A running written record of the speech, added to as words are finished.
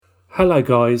Hello,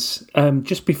 guys.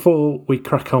 Just before we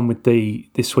crack on with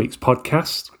this week's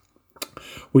podcast,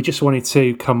 we just wanted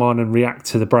to come on and react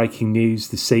to the breaking news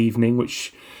this evening,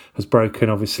 which has broken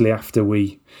obviously after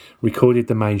we recorded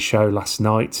the main show last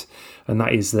night, and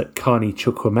that is that Carney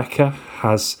Chukwuemeka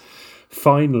has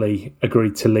finally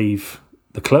agreed to leave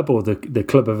the club, or the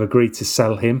club have agreed to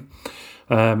sell him,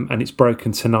 and it's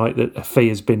broken tonight that a fee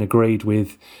has been agreed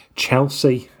with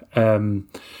Chelsea,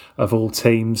 of all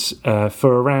teams,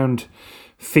 for around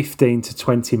 15 to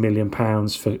 20 million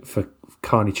pounds for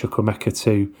Carney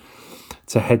Chukwuemeka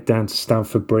to head down to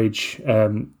Stamford Bridge,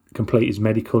 complete his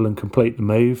medical and complete the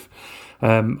move.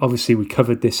 Obviously, we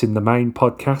covered this in the main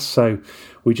podcast, so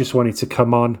we just wanted to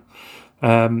come on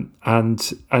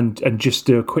and just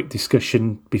do a quick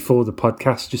discussion before the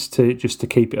podcast, just to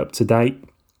keep it up to date.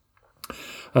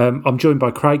 I'm joined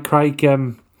by Craig. Craig,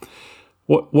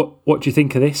 what do you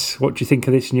think of this? What do you think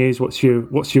of this news? What's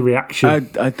your reaction?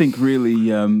 I think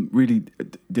really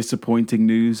disappointing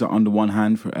news. On the one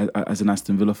hand, as an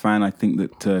Aston Villa fan, I think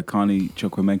that Carney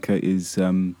Chukwuemeka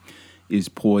is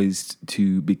poised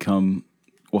to become,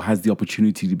 or has the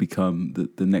opportunity to become,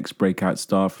 the next breakout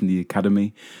star from the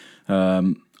academy.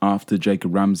 After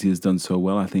Jacob Ramsey has done so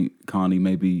well, I think Carney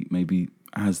maybe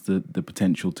has the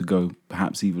potential to go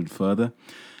perhaps even further.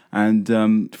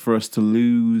 And for us to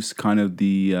lose kind of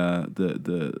the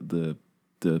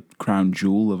crown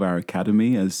jewel of our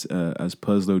academy, as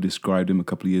Purslow described him a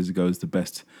couple of years ago as the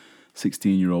best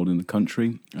 16-year-old in the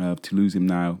country, to lose him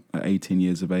now at 18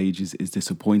 years of age is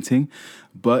disappointing.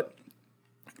 But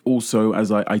also,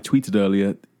 as I tweeted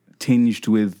earlier, tinged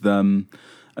with an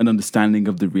understanding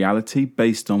of the reality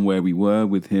based on where we were,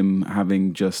 with him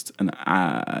having just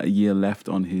a year left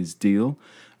on his deal.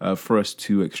 For us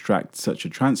to extract such a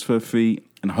transfer fee,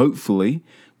 and hopefully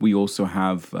we also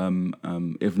have,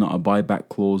 if not a buyback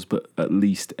clause, but at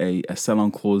least a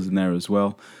sell-on clause in there as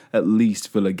well. At least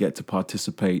Villa get to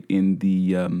participate in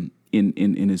the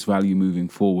in his value moving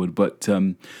forward. But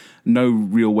no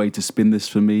real way to spin this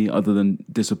for me other than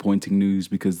disappointing news,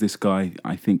 because this guy,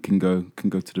 I think, can go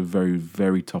to the very,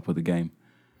 very top of the game.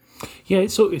 Yeah,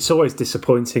 it's always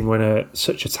disappointing when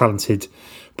such a talented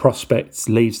prospect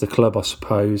leaves the club, I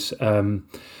suppose. I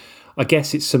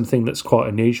guess it's something that's quite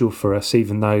unusual for us,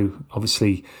 even though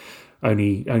obviously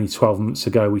only 12 months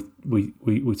ago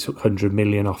we took 100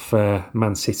 million off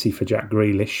Man City for Jack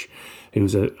Grealish, who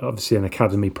was obviously an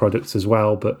academy product as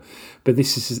well. But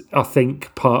this is, I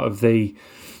think, part of the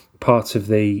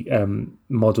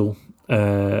model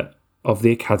of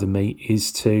the academy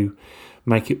is to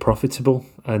make it profitable,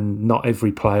 and not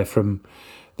every player from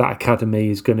that academy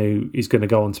is going to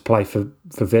go on to play for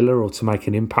Villa or to make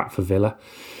an impact for Villa.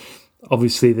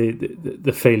 Obviously,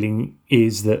 the feeling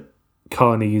is that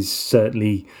Carney is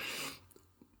certainly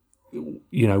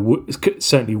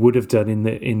would have done in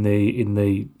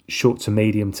the short to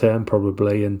medium term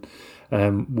probably, and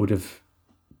would have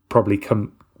probably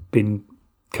been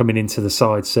coming into the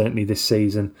side certainly this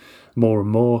season more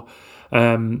and more.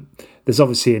 There's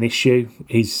obviously an issue.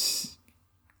 He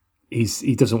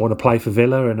doesn't want to play for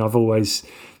Villa, and I've always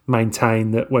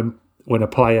maintained that when a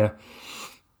player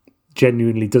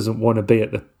genuinely doesn't want to be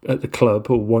at the club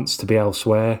or wants to be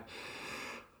elsewhere,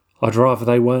 I'd rather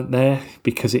they weren't there,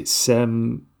 because it's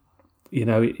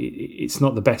it's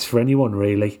not the best for anyone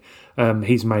really.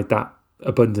 He's made that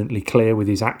abundantly clear with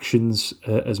his actions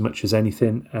as much as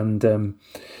anything, and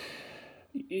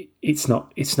it's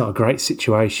not a great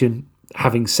situation.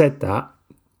 Having said that,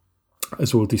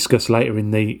 as we'll discuss later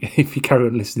if you carry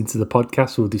on listening to the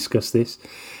podcast, we'll discuss this.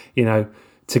 To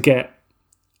get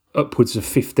upwards of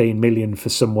 15 million for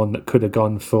someone that could have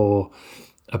gone for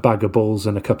a bag of balls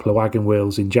and a couple of wagon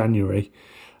wheels in January,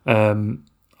 I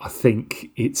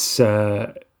think it's.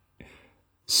 Goodness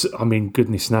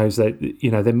knows that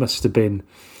there must have been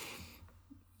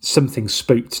something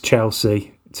spooked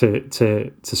Chelsea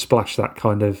to splash that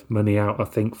kind of money out, I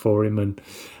think, for him, and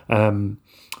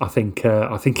I think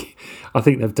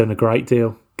they've done a great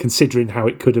deal considering how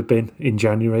it could have been in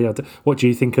January. What do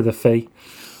you think of the fee?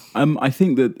 I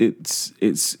think that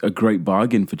it's a great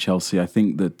bargain for Chelsea. I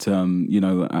think that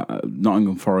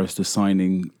Nottingham Forest are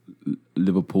signing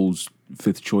Liverpool's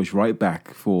fifth choice right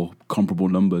back for comparable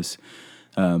numbers.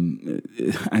 So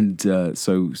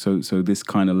this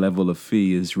kind of level of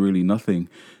fee is really nothing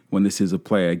when this is a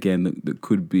player, again, that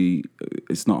could be,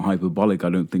 it's not hyperbolic, I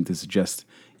don't think, to suggest,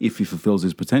 if he fulfills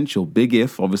his potential. Big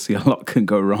if, obviously a lot can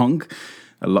go wrong.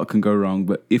 A lot can go wrong,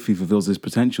 but if he fulfills his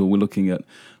potential, we're looking at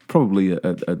probably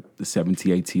a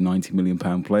 70, 80, 90 million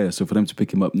pound player. So for them to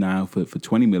pick him up now for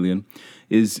 20 million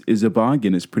is a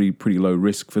bargain. It's pretty low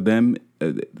risk for them.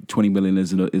 20 million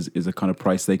is a kind of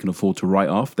price they can afford to write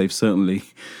off. They've certainly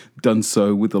done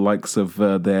so with the likes of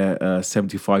their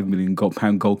 75 million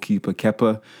pound goalkeeper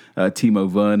Kepa, Timo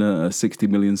Werner, a 60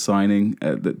 million signing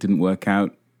that didn't work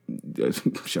out.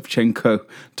 Shevchenko,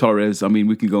 Torres. I mean,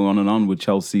 we can go on with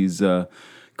Chelsea's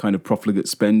kind of profligate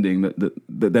spending. That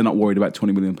they're not worried about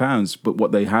 20 million pounds, but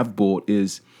what they have bought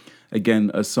is, again,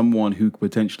 as someone who could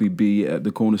potentially be at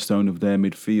the cornerstone of their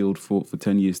midfield for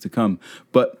 10 years to come.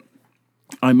 But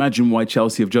I imagine why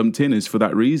Chelsea have jumped in is for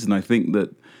that reason. I think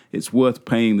that it's worth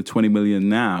paying the 20 million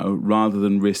now rather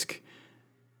than risk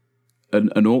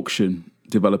an auction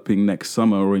developing next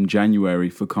summer or in January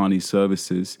for Carney's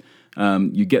services.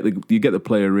 You get the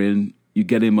player in, you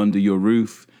get him under your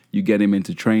roof, you get him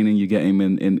into training, you get him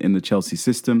in the Chelsea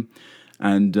system,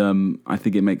 and I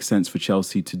think it makes sense for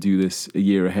Chelsea to do this a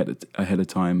year ahead of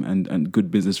time, and good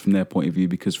business from their point of view,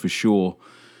 because for sure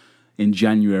in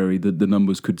January the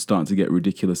numbers could start to get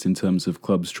ridiculous in terms of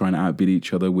clubs trying to outbid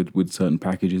each other with certain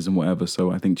packages and whatever.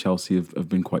 So I think Chelsea have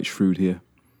been quite shrewd here.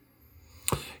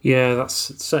 Yeah,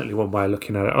 that's certainly one way of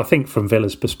looking at it. I think from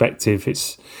Villa's perspective,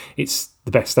 it's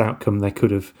the best outcome they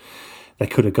could have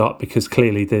got, because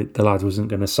clearly the lad wasn't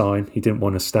going to sign. He didn't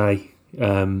want to stay.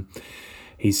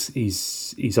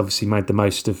 He's obviously made the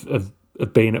most of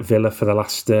being at Villa for the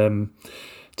last 2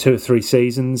 or 3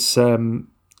 seasons. And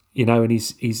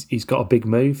he's got a big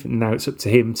move, and now it's up to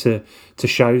him to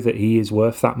show that he is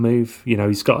worth that move.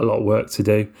 He's got a lot of work to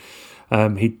do.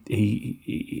 He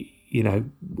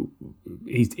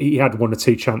had 1 or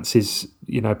 2 chances,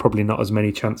 probably not as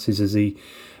many chances as he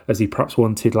perhaps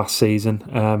wanted last season.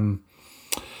 And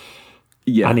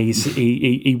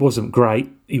he wasn't great.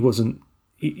 He wasn't,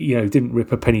 didn't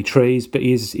rip up any trees, but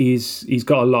he's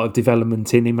got a lot of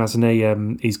development in him, hasn't he?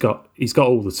 He's got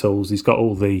all the tools. He's got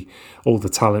all the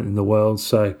talent in the world.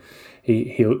 So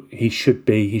he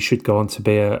should go on to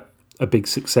be a big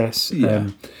success. Yeah.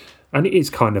 And it is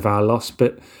kind of our loss,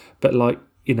 but like,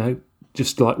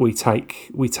 just like we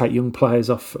take young players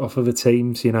off other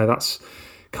teams, that's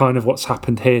kind of what's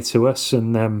happened here to us.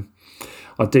 And I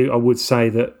would say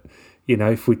that,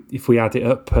 if we add it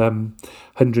up,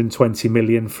 120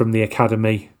 million from the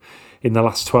academy in the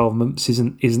last 12 months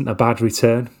isn't a bad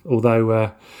return.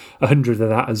 Although 100 of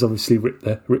that has obviously ripped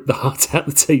the heart out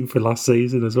of the team for last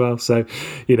season as well. So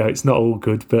it's not all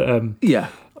good, but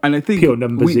and I think pure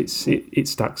numbers, it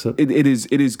stacks up. It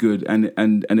is good, and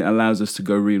it allows us to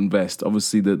go reinvest.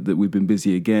 Obviously, that we've been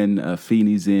busy again.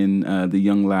 Feeney's in, the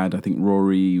young lad, I think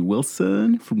Rory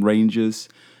Wilson from Rangers,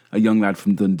 a young lad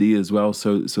from Dundee as well.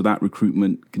 So that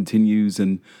recruitment continues,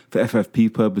 and for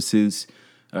FFP purposes,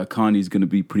 Carney's going to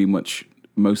be pretty much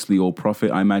mostly all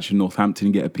profit. I imagine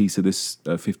Northampton get a piece of this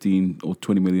 15 or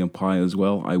 20 million pie as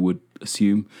well, I would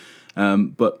assume.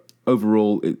 But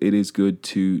overall, it is good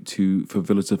for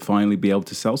Villa to finally be able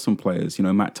to sell some players.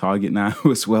 Matt Targett now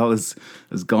as well has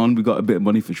gone. We got a bit of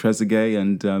money for Trezeguet,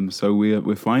 and so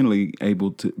we're finally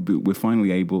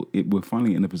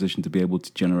in a position to be able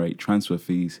to generate transfer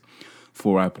fees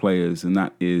for our players, and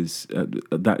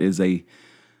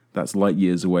that's light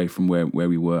years away from where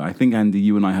we were. I think, Andy,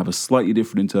 you and I have a slightly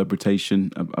different interpretation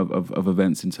of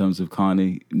events in terms of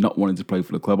Carney not wanting to play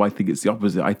for the club. I think it's the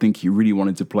opposite. I think he really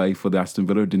wanted to play for the Aston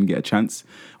Villa, didn't get a chance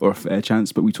or a fair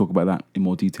chance, but we talk about that in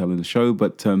more detail in the show.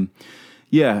 But for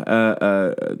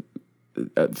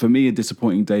me, a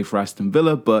disappointing day for Aston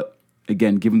Villa, but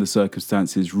again, given the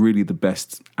circumstances, really the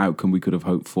best outcome we could have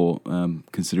hoped for,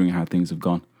 considering how things have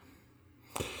gone.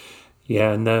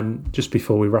 Yeah, and just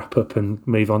before we wrap up and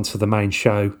move on to the main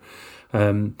show,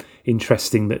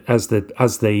 interesting that as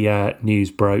the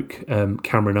news broke,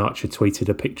 Cameron Archer tweeted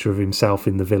a picture of himself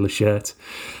in the Villa shirt,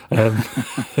 and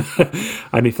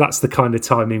if that's the kind of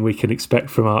timing we can expect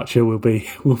from Archer, we'll be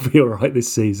all right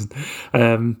this season.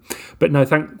 But no,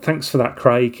 thanks for that,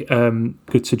 Craig.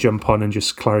 Good to jump on and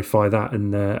just clarify that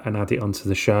and add it onto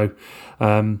the show.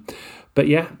 But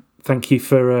yeah. Thank you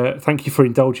for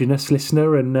indulging us,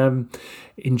 listener, and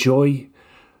enjoy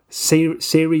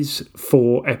Series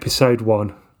 4, Episode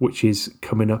 1, which is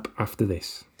coming up after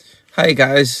this. Hey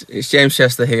guys, it's James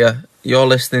Chester here. You're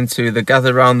listening to the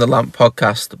Gather Round the Lamp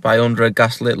podcast by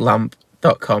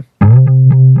UnderAGaslitLamp.com.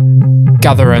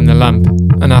 Gather Round the Lamp,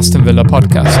 an Aston Villa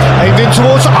podcast. Aimed in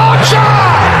towards Archer!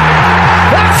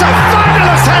 That's a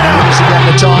fabulous header! Once again,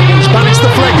 the target, Spanish the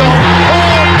flick on.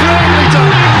 Oh, brilliantly done!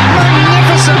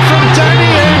 Magnificent from Danny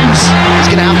Ings. He's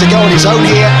going to have to go on his own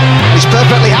here. He's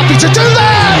perfectly happy to do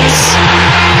that!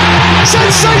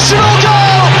 Sensational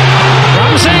goal!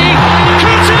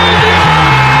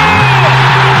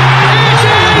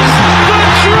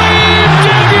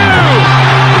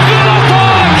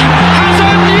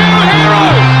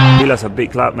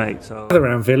 big club, mate. So Gather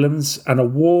Round Villains, and a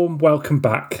warm welcome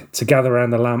back to Gather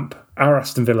Round the Lamp, our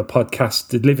Aston Villa podcast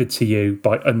delivered to you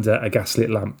by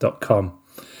underagaslitlamp.com.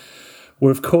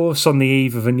 We're of course on the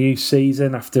eve of a new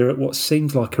season after what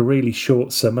seems like a really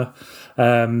short summer,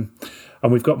 and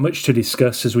we've got much to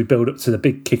discuss as we build up to the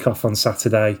big kick-off on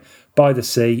Saturday by the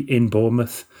sea in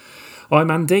Bournemouth. I'm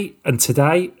Andy, and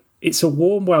today it's a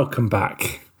warm welcome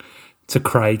back to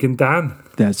Craig and Dan.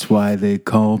 That's why they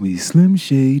call me Slim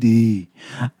Shady.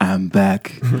 I'm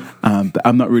back.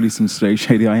 I'm not really Slim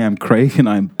Shady. I am Craig, and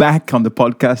I'm back on the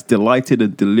podcast, delighted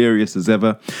and delirious as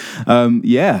ever.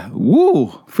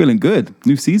 Feeling good.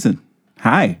 New season.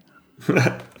 Hi.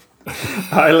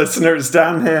 Hi, listeners.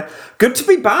 Dan here. Good to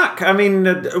be back. I mean,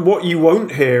 what you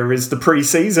won't hear is the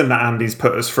pre-season that Andy's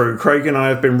put us through. Craig and I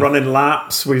have been running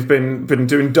laps. We've been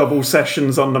doing double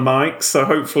sessions on the mics, so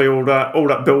hopefully all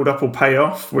that build-up will pay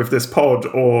off with this pod,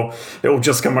 or it will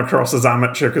just come across as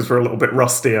amateur because we're a little bit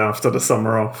rusty after the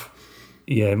summer off.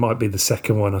 Yeah, it might be the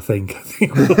second one, I think.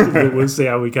 We'll see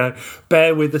how we go.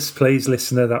 Bear with us, please,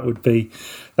 listener. That would be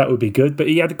good. But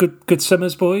you had a good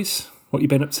summers, boys? What you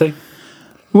been up to?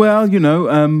 Well, what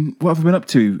have I been up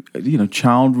to?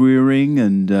 Child rearing,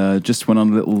 and just went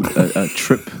on a little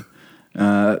trip,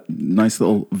 nice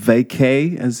little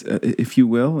vacay, as if you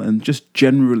will, and just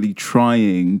generally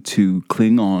trying to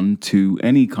cling on to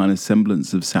any kind of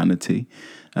semblance of sanity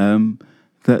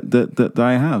that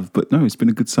I have. But no, it's been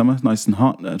a good summer, nice and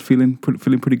hot, feeling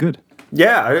pretty good.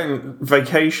 Yeah,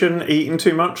 vacation, eating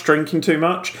too much, drinking too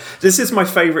much. This is my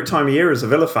favourite time of year as a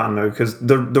Villa fan, though, because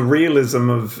the realism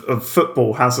of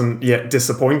football hasn't yet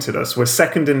disappointed us. We're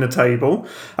second in the table.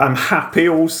 I'm happy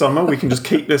all summer. We can just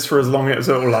keep this for as long as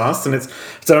it will last. And it's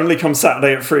only come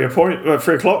Saturday at 3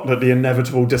 o'clock that the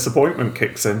inevitable disappointment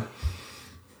kicks in.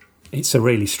 It's a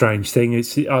really strange thing.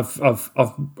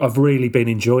 I've really been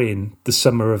enjoying the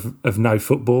summer of no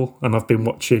football, and I've been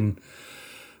watching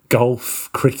golf,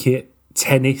 cricket,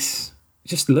 tennis,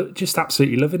 just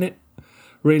absolutely loving it,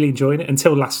 really enjoying it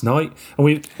until last night.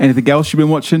 And anything else you've been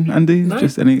watching, Andy? No.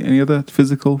 Just any other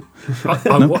physical?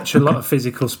 I watch a lot of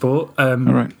physical sport, all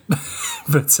right,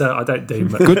 but I don't do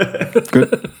much.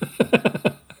 Good.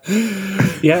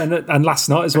 Yeah, and last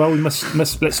night as well, we must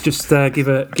let's just give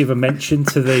a mention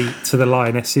to the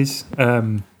Lionesses,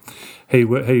 who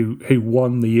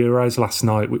won the Euros last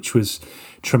night, which was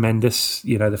tremendous.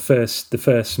 The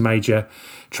first major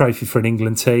trophy for an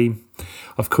England team,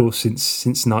 of course,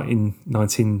 since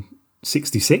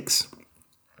 1966,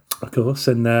 of course.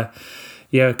 And a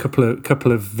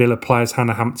couple of Villa players,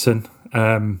 Hannah Hampton,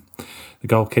 the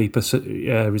goalkeeper,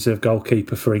 reserve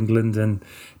goalkeeper for England, and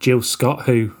Jill Scott,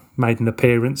 who made an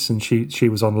appearance, and she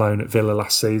was on loan at Villa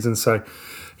last season. So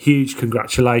huge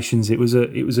congratulations! It was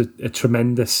a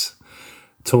tremendous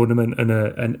tournament and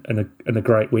a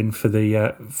great win for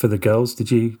the girls.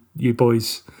 Did you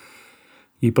boys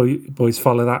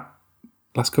follow that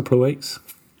last couple of weeks?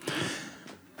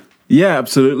 Yeah,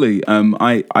 absolutely.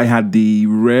 I had the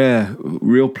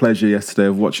real pleasure yesterday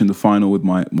of watching the final with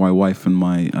my wife and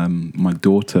my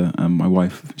daughter. My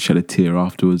wife shed a tear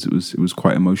afterwards. It was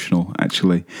quite emotional,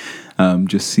 actually.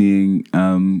 Just seeing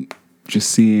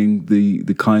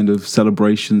the kind of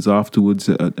celebrations afterwards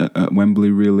at Wembley,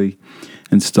 really,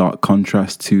 in stark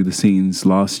contrast to the scenes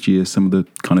last year. Some of the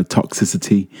kind of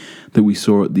toxicity that we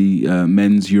saw at the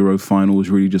men's Euro final was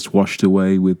really just washed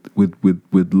away with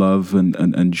love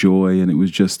and joy, and it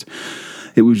was just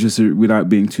without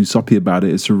being too soppy about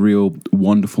it, it's a real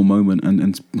wonderful moment.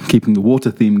 And keeping the water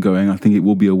theme going, I think it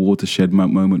will be a watershed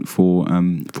moment for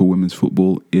women's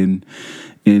football in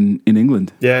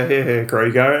England. Yeah,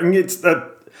 Greg. And it's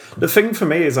the thing for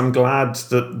me is I'm glad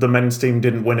that the men's team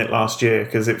didn't win it last year,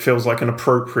 because it feels like an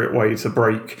appropriate way to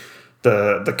break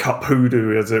the cup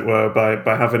hoodoo, as it were, by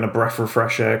having a breath of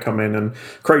fresh air come in. And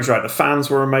Craig's right, the fans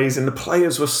were amazing. The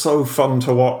players were so fun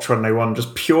to watch when they won.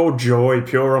 Just pure joy,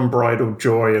 pure unbridled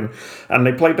joy. And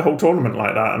they played the whole tournament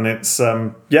like that. And it's,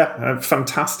 a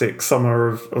fantastic summer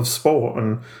of sport,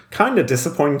 and kind of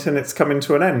disappointing it's coming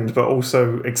to an end, but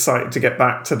also excited to get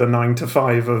back to the 9 to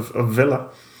 5 of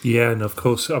Villa. Yeah, and of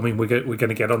course, I mean, we're going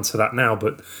to get onto that now,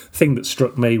 but the thing that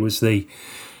struck me was the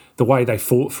way they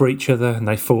fought for each other, and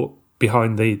they fought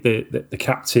behind the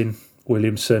captain,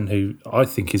 Williamson, who I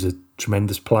think is a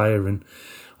tremendous player, and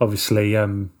obviously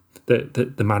the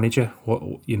manager.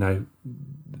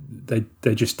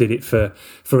 They just did it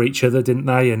for each other, didn't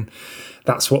they? And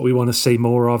that's what we want to see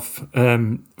more of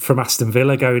from Aston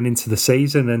Villa going into the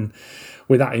season. And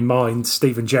with that in mind,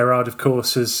 Steven Gerrard, of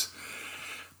course,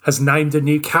 has named a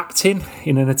new captain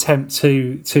in an attempt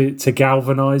to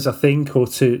galvanise, I think, or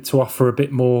to offer a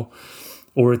bit more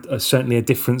certainly a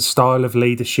different style of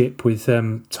leadership with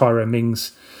Tyrone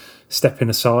Mings stepping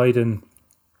aside and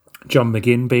John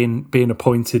McGinn being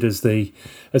appointed as the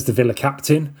Villa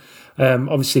captain.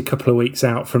 Obviously, a couple of weeks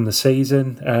out from the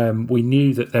season, we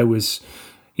knew that there was,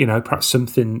 perhaps some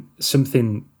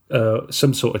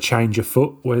sort of change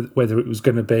afoot, whether it was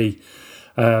going to be,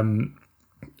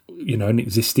 an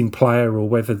existing player or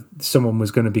whether someone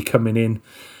was going to be coming in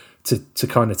to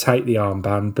kind of take the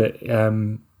armband. But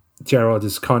Gerrard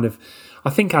has kind of, I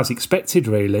think as expected,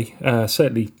 really,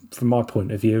 certainly from my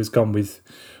point of view, has gone with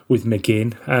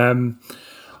McGinn.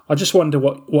 I just wonder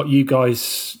what you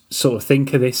guys sort of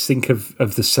think of this, think of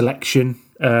the selection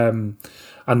and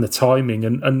the timing,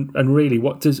 and really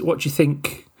what do you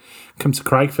think? Come to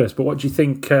Craig first, but what do you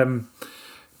think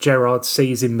Gerrard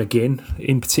sees in McGinn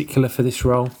in particular for this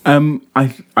role?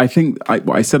 I think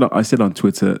I said on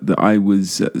Twitter that I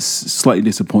was slightly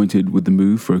disappointed with the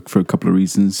move for a couple of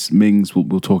reasons. Mings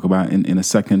we'll talk about in a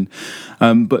second,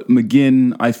 but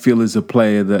McGinn I feel is a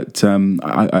player that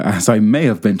as I may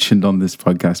have mentioned on this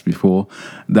podcast before,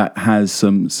 that has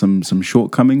some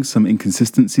shortcomings, some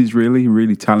inconsistencies.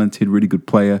 Really talented, really good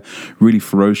player, really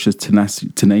ferocious,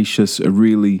 tenacious, a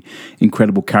really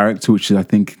incredible character, which is, I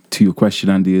think, to your question,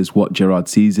 Andy, is what Gerrard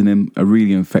sees in him. A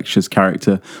really infectious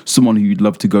character, someone who you'd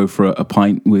love to go for a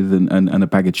pint with and a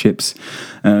bag of chips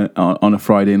on a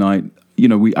Friday night.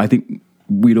 I think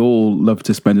we'd all love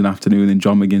to spend an afternoon in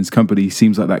John McGinn's company. He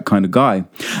seems like that kind of guy.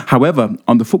 However,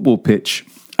 on the football pitch,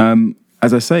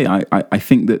 as I say, I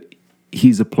think that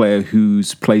he's a player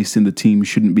whose place in the team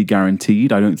shouldn't be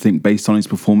guaranteed. I don't think, based on his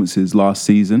performances last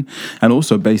season and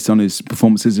also based on his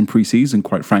performances in pre-season,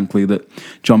 quite frankly, that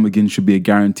John McGinn should be a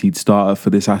guaranteed starter for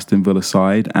this Aston Villa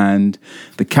side. And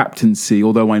the captaincy,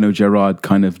 although I know Gerrard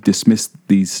kind of dismissed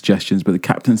these suggestions, but the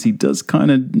captaincy does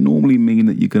kind of normally mean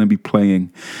that you're going to be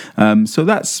playing. So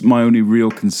that's my only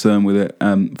real concern with it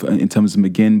in terms of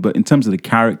McGinn. But in terms of the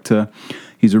character,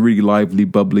 he's a really lively,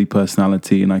 bubbly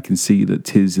personality, and I can see that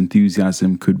his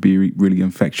enthusiasm could be really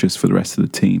infectious for the rest of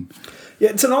the team. Yeah,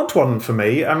 it's an odd one for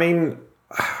me. I mean,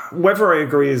 whether I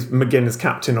agree as McGinn as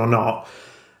captain or not,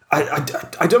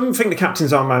 I don't think the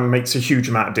captain's armband makes a huge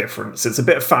amount of difference. It's a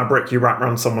bit of fabric you wrap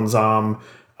around someone's arm.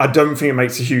 I don't think it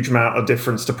makes a huge amount of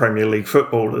difference to Premier League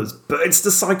footballers, but it's the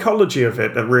psychology of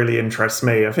it that really interests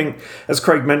me. I think, as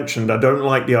Craig mentioned, I don't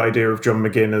like the idea of John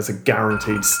McGinn as a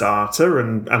guaranteed starter,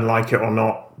 and like it or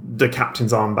not, the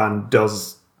captain's armband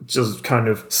does just kind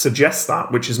of suggest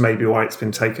that, which is maybe why it's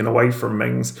been taken away from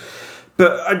Mings.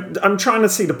 But I'm trying to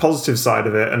see the positive side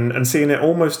of it and seeing it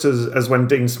almost as when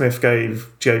Dean Smith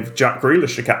gave Jack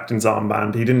Grealish a captain's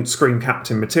armband. He didn't scream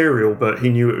captain material, but he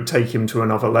knew it would take him to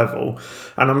another level.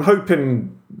 And I'm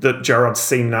hoping that Gerrard's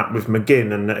seen that with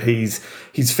McGinn and that he's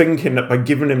thinking that by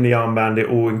giving him the armband,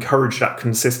 it will encourage that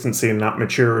consistency and that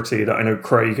maturity that I know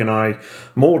Craig and I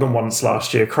more than once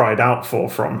last year cried out for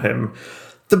from him.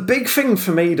 The big thing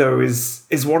for me, though, is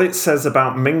what it says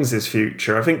about Mings'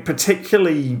 future. I think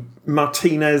particularly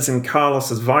Martinez and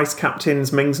Carlos as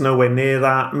vice-captains, Mings nowhere near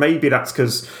that. Maybe that's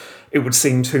because it would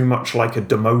seem too much like a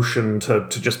demotion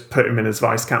to just put him in as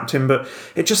vice-captain, but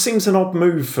it just seems an odd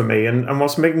move for me. And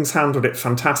whilst Mings handled it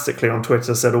fantastically on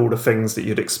Twitter, said all the things that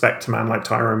you'd expect a man like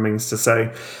Tyrone Mings to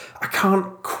say, I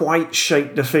can't quite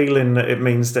shake the feeling that it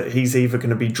means that he's either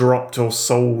going to be dropped or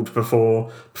sold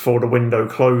before the window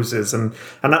closes, and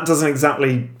that doesn't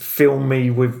exactly fill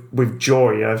me with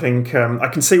joy. I think I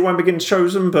can see why McGinn's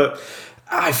chosen, but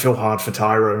I feel hard for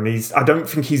Tyrone. I don't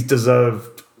think he's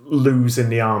deserved losing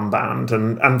the armband,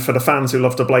 and for the fans who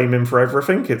love to blame him for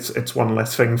everything, it's one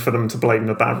less thing for them to blame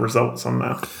the bad results on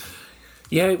that.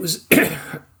 Yeah, it was.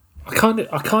 I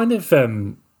kind of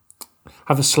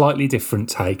have a slightly different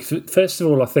take. First of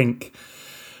all, I think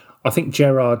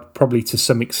Gerrard probably to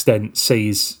some extent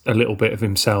sees a little bit of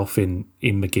himself in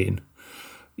McGinn.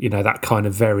 That kind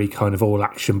of very kind of all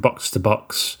action box to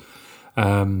box.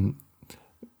 Very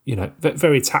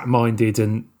attack minded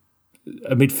and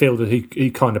a midfielder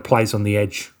who kind of plays on the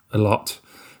edge a lot.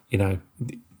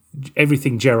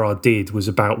 Everything Gerrard did was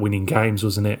about winning games,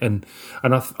 wasn't it? And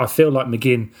I feel like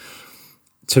McGinn,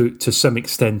 to some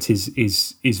extent,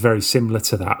 is very similar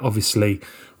to that. Obviously,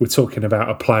 we're talking about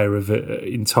a player of an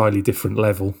entirely different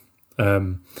level.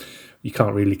 You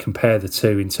can't really compare the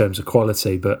two in terms of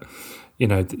quality, but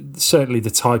certainly the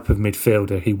type of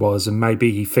midfielder he was, and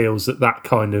maybe he feels that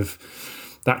kind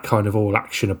of all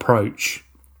action approach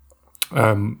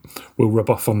will rub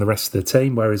off on the rest of the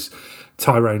team. Whereas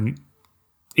Tyrone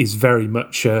is very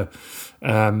much a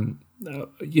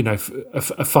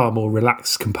far more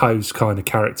relaxed, composed kind of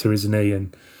character, isn't he?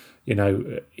 And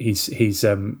he's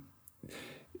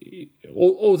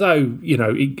although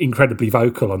incredibly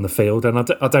vocal on the field, and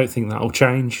I don't think that'll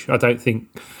change. I don't think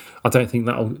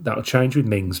that'll change with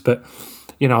Mings. But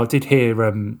I did hear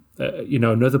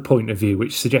another point of view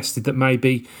which suggested that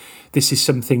maybe this is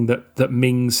something that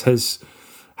Mings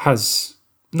has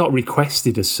not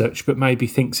requested as such, but maybe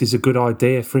thinks is a good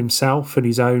idea for himself and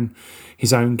his own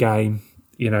game.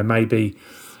 Maybe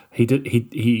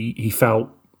he felt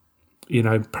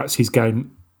perhaps his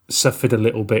game suffered a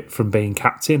little bit from being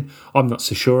captain. I'm not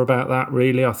so sure about that,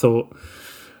 really. I thought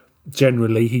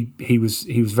generally he was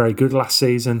very good last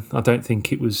season. I don't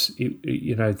think it was he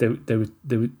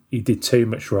did too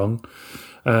much wrong,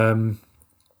 and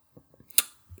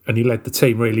he led the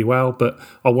team really well. But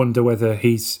I wonder whether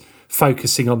he's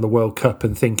focusing on the World Cup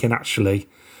and thinking, actually,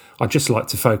 I'd just like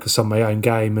to focus on my own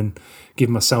game and give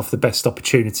myself the best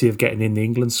opportunity of getting in the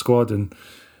England squad, and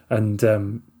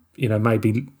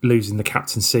maybe losing the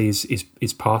captaincy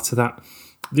is part of that.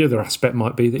 The other aspect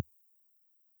might be that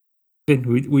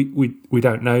we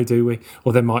don't know, do we?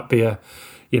 Or there might be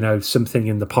something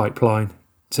in the pipeline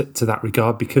to that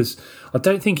regard, because I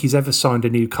don't think he's ever signed a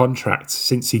new contract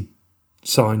since he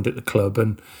signed at the club,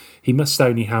 and he must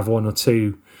only have 1 or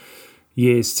 2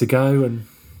 years to go. And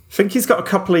I think he's got a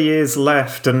couple of years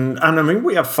left, and I mean,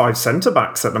 we have 5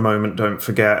 centre-backs at the moment, don't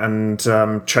forget, and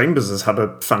Chambers has had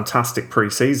a fantastic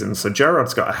pre-season, so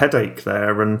Gerrard's got a headache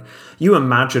there, and you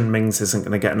imagine Mings isn't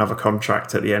going to get another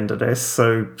contract at the end of this,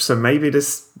 so maybe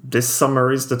this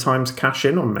summer is the time to cash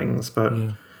in on Mings, but...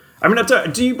 Yeah. I mean,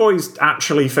 do you boys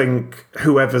actually think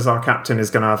whoever's our captain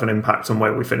is going to have an impact on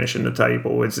where we finish in the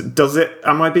table?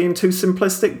 Am I being too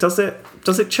simplistic? Does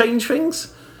it change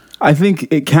things? I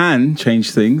think it can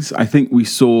change things. I think we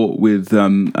saw with,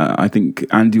 I think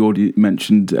Andy already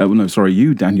mentioned,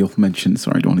 you, Daniel, mentioned,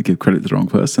 sorry, I don't want to give credit to the wrong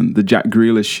person. The Jack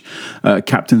Grealish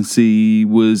captaincy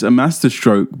was a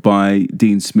masterstroke by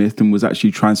Dean Smith and was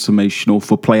actually transformational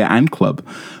for player and club.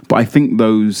 But I think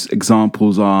those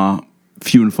examples are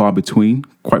few and far between,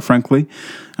 quite frankly.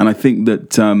 And I think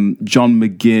that John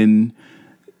McGinn,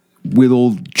 with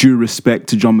all due respect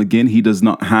to John McGinn, he does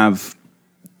not have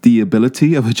the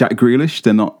ability of a Jack Grealish.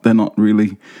 They're not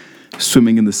really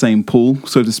swimming in the same pool,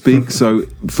 so to speak. So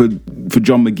for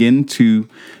John McGinn to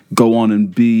go on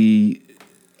and be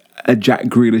a Jack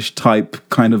Grealish type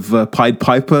kind of Pied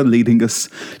Piper leading us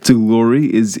to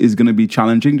glory is going to be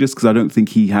challenging, just because I don't think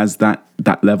he has that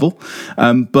level.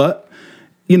 But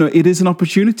it is an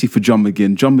opportunity for John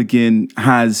McGinn. John McGinn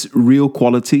has real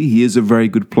quality. He is a very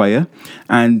good player,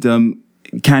 and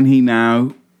can he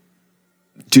now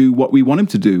do what we want him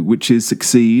to do, which is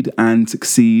succeed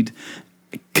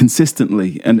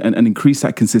consistently and increase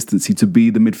that consistency to be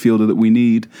the midfielder that we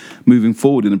need moving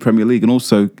forward in the Premier League. And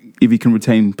also, if he can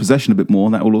retain possession a bit more,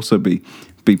 that will also be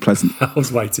pleasant. I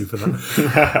was waiting for that.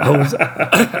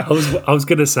 I was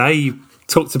going to say, you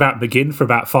talked about McGinn for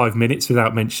about 5 minutes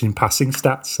without mentioning passing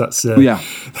stats. That's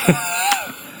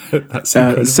That's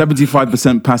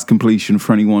 75% pass completion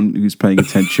for anyone who's paying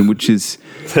attention, which is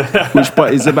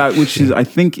I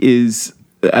think is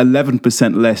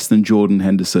 11% less than Jordan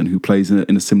Henderson, who plays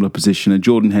in a similar position. And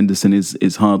Jordan Henderson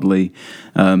is hardly,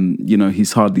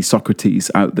 he's hardly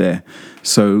Socrates out there.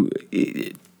 So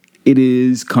it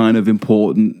is kind of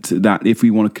important that if we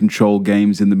want to control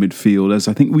games in the midfield, as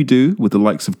I think we do with the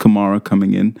likes of Kamara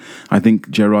coming in, I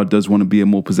think Gerrard does want to be a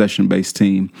more possession-based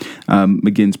team.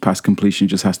 McGinn's pass completion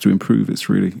just has to improve. It's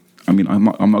really, I'm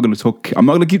not going to talk. I'm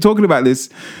not going to keep talking about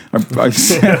this. I'm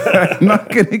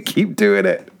not going to keep doing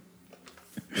it.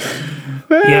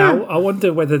 Yeah, I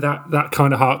wonder whether that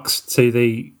kind of harks to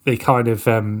the kind of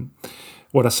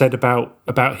what I said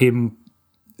about him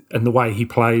and the way he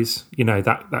plays,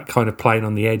 that kind of playing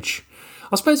on the edge.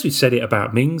 I suppose we've said it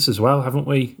about Mings as well, haven't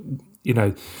we?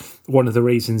 One of the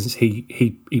reasons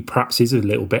he perhaps is a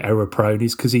little bit error prone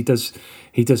is because he does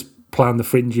play on the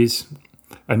fringes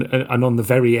and on the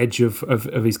very edge of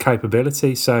his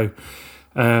capability. So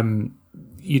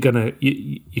you're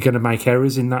gonna make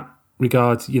errors in that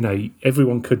regard.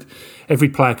 Every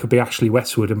player could be Ashley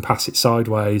Westwood and pass it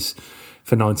sideways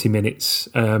for 90 minutes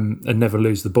and never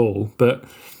lose the ball, but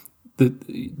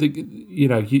you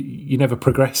never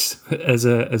progress as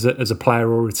a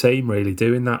player or a team really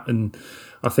doing that. And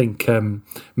I think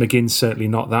McGinn's certainly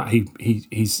not that.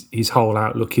 His whole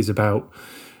outlook is about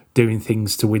doing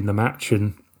things to win the match,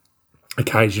 and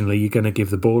occasionally you're going to give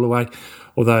the ball away.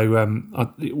 Although I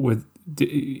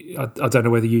don't know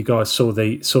whether you guys saw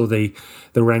the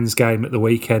Rennes game at the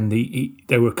weekend.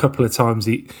 There were a couple of times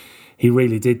he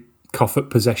really did cough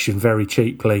up possession very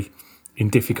cheaply in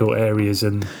difficult areas,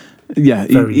 and Yeah,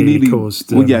 very he nearly nearly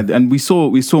caused. and we saw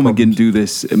McGinn do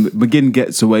this. McGinn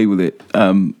gets away with it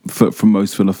for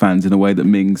most Villa fans in a way that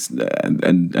Mings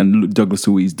and Douglas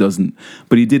Luiz doesn't.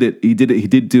 But he did it. He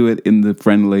did do it in the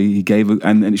friendly. He gave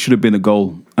and it should have been a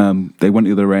goal. They went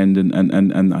the other end,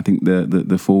 and I think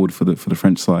the forward for the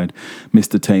French side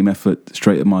missed a tame effort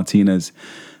straight at Martinez,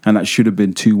 and that should have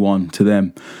been 2-1 to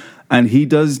them. And he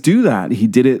does do that. He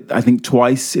did it, I think,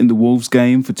 twice in the Wolves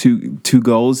game for two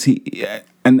goals.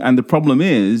 And the problem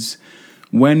is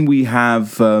when we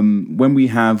have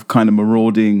kind of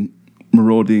marauding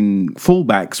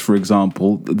fullbacks, for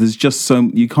example, there's just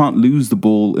you can't lose the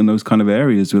ball in those kind of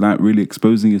areas without really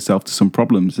exposing yourself to some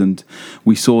problems. And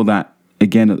we saw that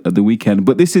again at the weekend.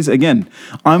 But this is, again,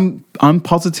 I'm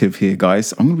positive here,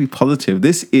 guys. I'm going to be positive.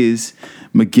 This is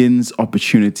McGinn's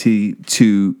opportunity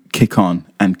to kick on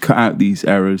and cut out these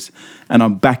errors, and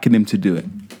I'm backing him to do it.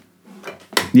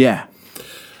 Yeah.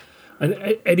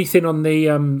 And anything on the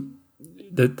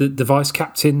vice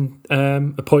captain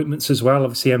appointments as well?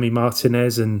 Obviously, Emi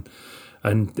Martinez and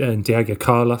Diego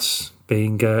Carlos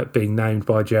being named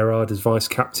by Gerrard as vice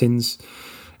captains.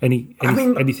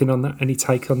 Anything on that? Any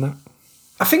take on that?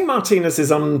 I think Martinez is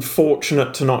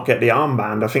unfortunate to not get the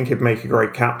armband. I think he'd make a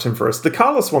great captain for us. The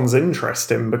Carlos one's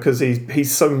interesting because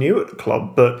he's so new at the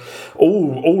club, but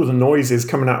all the noises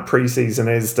coming out of pre-season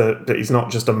is that he's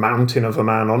not just a mountain of a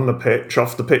man on the pitch,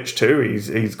 off the pitch too.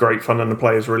 He's great fun and the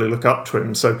players really look up to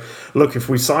him. So look, if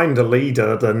we signed a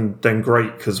leader, then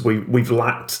great, because we've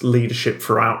lacked leadership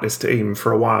throughout this team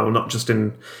for a while, not just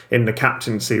in the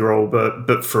captaincy role,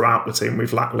 but throughout the team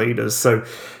we've lacked leaders. So,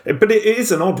 but it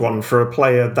is an odd one for a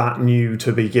player that new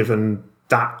to be given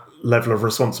that level of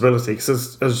responsibility,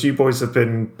 because as you boys have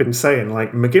been saying,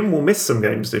 like, McGinn will miss some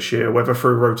games this year, whether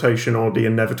through rotation or the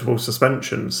inevitable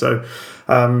suspension. So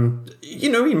he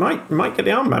might get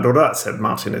the armband. Although that said,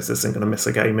 Martinez isn't going to miss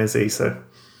a game, is he? So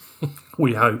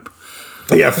we hope.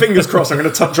 Yeah, fingers crossed. I'm going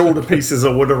to touch all the pieces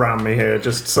of wood around me here.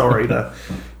 Just sorry there.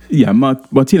 Yeah,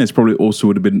 Martinez probably also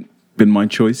would have been my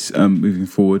choice moving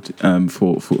forward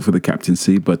for the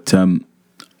captaincy, but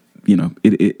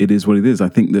it is what it is. I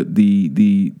think that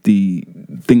the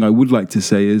thing I would like to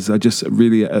say is I just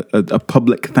really a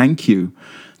public thank you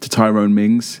to Tyrone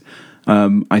Mings.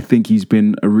 I think he's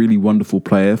been a really wonderful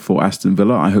player for Aston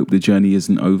Villa. I hope the journey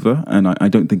isn't over, and I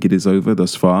don't think it is over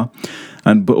thus far.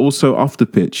 But also off the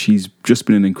pitch, he's just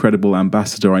been an incredible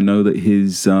ambassador. I know that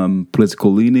his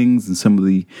political leanings and some of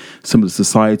the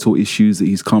societal issues that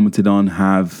he's commented on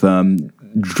have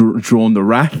drawn the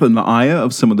wrath and the ire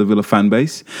of some of the Villa fan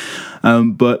base.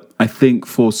 But I think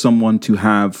for someone to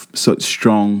have such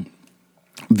strong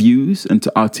views and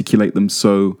to articulate them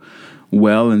so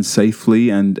well and safely,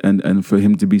 and for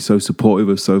him to be so supportive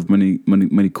of so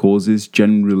many causes,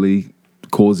 generally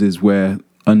causes where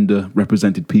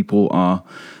underrepresented people are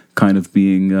kind of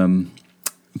being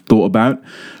thought about,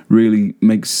 really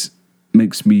makes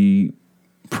me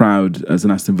proud as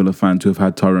an Aston Villa fan to have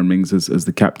had Tyrone Mings as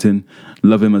the captain.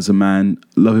 Love him as a man,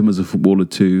 love him as a footballer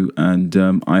too,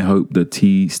 and I hope that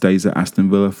he stays at Aston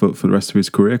Villa for the rest of his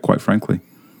career, quite frankly.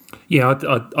 Yeah,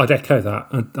 I'd echo that.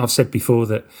 I've said before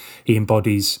that he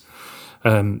embodies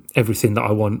everything that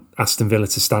I want Aston Villa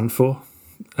to stand for,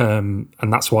 and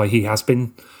that's why he has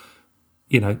been,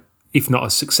 if not a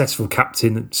successful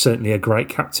captain, certainly a great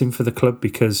captain for the club,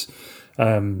 because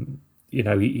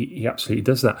he absolutely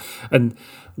does that. And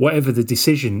however the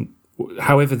decision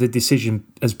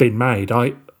has been made,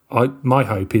 my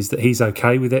hope is that he's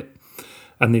okay with it,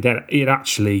 and it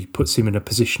actually puts him in a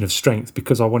position of strength,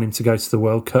 because I want him to go to the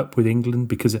World Cup with England,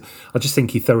 because I just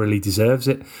think he thoroughly deserves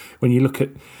it. When you look at,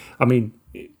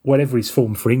 whatever his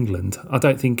form for England, I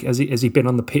don't think has he been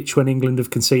on the pitch when England have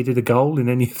conceded a goal in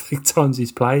any of the times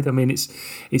he's played.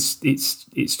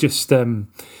 It's just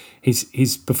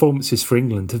his performances for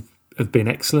England have been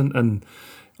excellent, and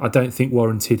I don't think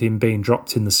warranted him being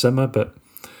dropped in the summer. But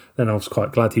then I was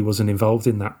quite glad he wasn't involved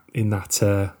in that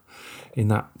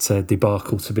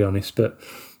debacle, to be honest. But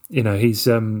he's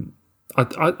I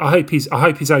hope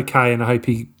he's okay, and I hope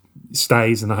he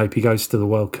stays, and I hope he goes to the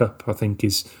World Cup, I think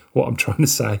is what I'm trying to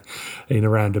say in a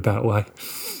roundabout way.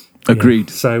 Agreed.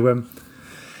 Yeah. So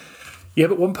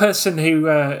but one person who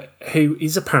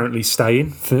is apparently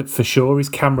staying for sure is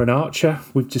Cameron Archer.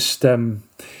 We've just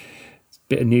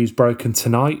bit of news broken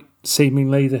tonight,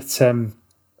 seemingly, that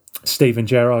Steven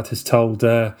Gerrard has told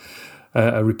a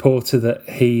reporter that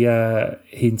he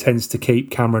intends to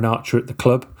keep Cameron Archer at the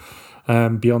club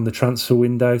beyond the transfer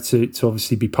window to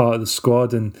obviously be part of the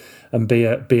squad and be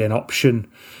an option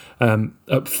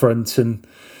up front. And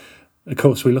of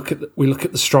course we look at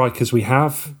the strikers we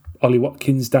have: Ollie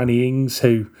Watkins, Danny Ings,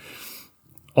 who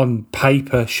on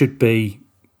paper should be,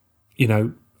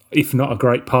 if not a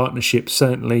great partnership,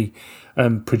 certainly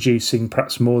producing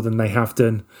perhaps more than they have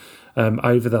done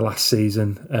over the last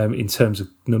season in terms of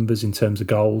numbers, in terms of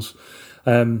goals.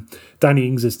 Danny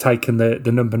Ings has taken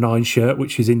the number 9 shirt,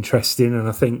 which is interesting, and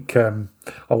I think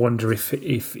I wonder if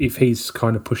he's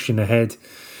kind of pushing ahead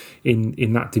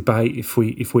in that debate if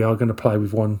we are going to play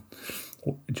with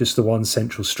just the one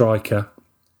central striker.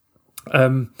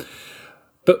 But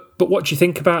what do you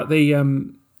think about the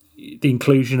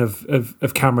inclusion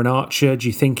of Cameron Archer? Do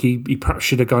you think he perhaps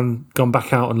should have gone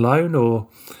back out on loan, or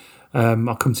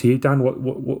I'll come to you, Dan.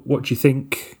 What do you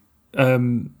think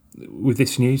with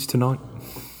this news tonight?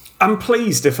 I'm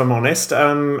pleased, if I'm honest.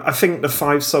 I think the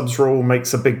 5 subs rule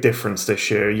makes a big difference this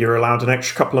year. You're allowed an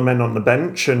extra couple of men on the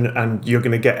bench, and you're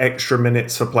going to get extra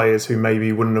minutes for players who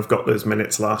maybe wouldn't have got those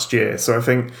minutes last year. So I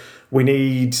think we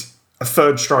need a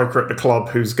third striker at the club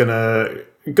who's going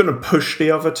to push the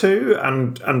other two,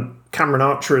 and Cameron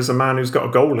Archer is a man who's got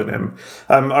a goal in him.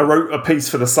 I wrote a piece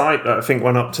for the site that I think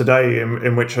went up today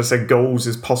in which I said goals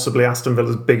is possibly Aston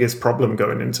Villa's biggest problem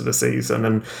going into the season,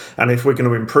 and if we're going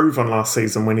to improve on last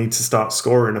season, we need to start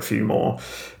scoring a few more.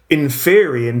 In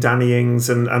theory, in Danny Ings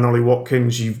and Ollie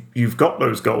Watkins, you've got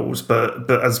those goals, but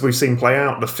as we've seen play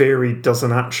out, the theory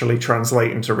doesn't actually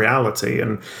translate into reality.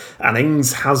 And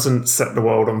Ings hasn't set the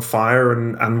world on fire,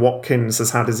 and Watkins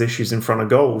has had his issues in front of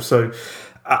goal. So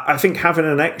I think having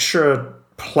an extra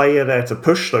player there to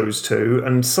push those two,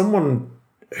 and someone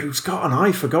who's got an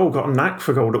eye for goal, got a knack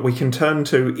for goal that we can turn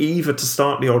to either to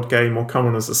start the odd game or come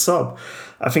on as a sub,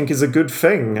 I think is a good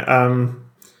thing.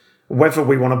 Whether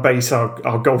we want to base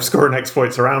our goal scoring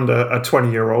exploits around a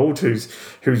 20-year-old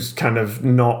who's kind of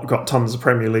not got tons of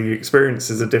Premier League experience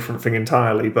is a different thing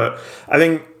entirely. But I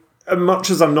think, as much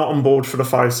as I'm not on board for the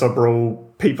 5 sub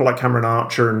rule, people like Cameron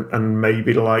Archer and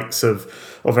maybe the likes of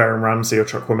Aaron Ramsey or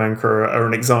Chukwuemeka are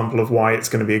an example of why it's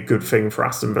going to be a good thing for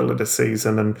Aston Villa this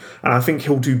season. And I think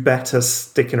he'll do better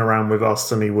sticking around with us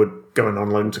than he would going on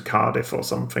loan to Cardiff or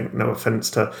something. No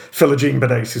offence to Philogene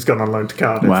Benes, who's gone on loan to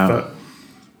Cardiff. Wow. But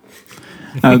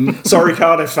sorry,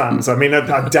 Cardiff fans. I mean,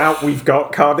 I doubt we've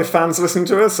got Cardiff fans listening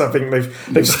to us. I think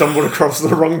they've stumbled across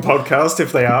the wrong podcast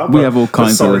if they are. We have all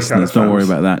kinds of listeners. Don't worry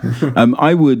about that.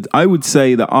 I would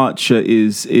say that Archer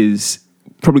is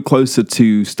probably closer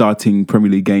to starting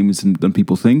Premier League games than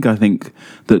people think. I think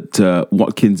that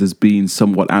Watkins has been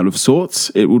somewhat out of sorts.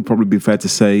 It would probably be fair to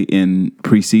say in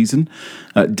pre-season.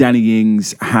 Danny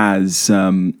Ings has.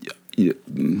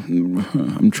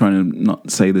 I'm trying to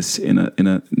not say this in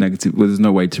a negative. Well, there's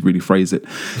no way to really phrase it.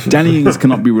 Danny Ings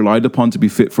cannot be relied upon to be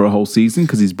fit for a whole season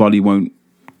because his body won't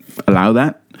allow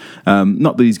that.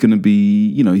 Not that he's going to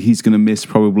be, he's going to miss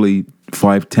probably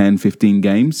 5, 10, 15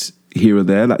 games here or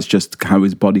there. That's just how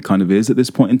his body kind of is at this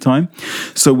point in time.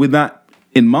 So with that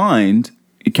in mind,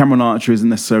 Cameron Archer isn't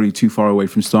necessarily too far away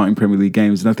from starting Premier League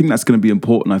games, and I think that's going to be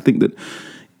important. I think that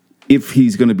if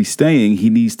he's going to be staying, he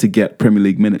needs to get Premier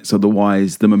League minutes.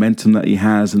 Otherwise, the momentum that he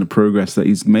has and the progress that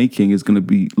he's making is going to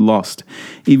be lost.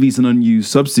 If he's an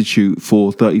unused substitute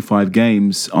for 35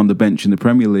 games on the bench in the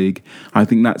Premier League, I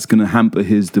think that's going to hamper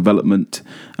his development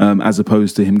as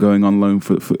opposed to him going on loan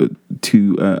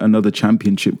to another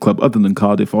Championship club, other than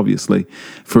Cardiff, obviously,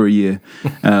 for a year.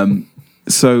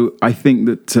 So I think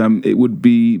that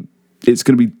it's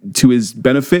going to be to his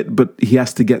benefit, but he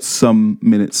has to get some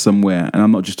minutes somewhere. And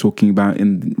I'm not just talking about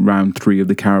in round 3 of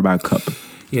the Carabao Cup.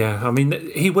 Yeah, I mean,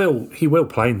 he will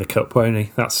play in the cup, won't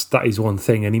he? That is one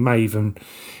thing, and he may even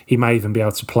be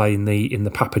able to play in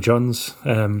the Papa John's,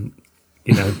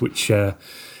 which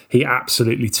he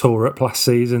absolutely tore up last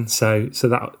season. So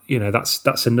that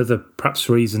that's another perhaps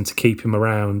reason to keep him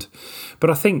around.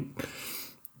 But I think,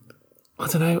 I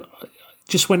don't know.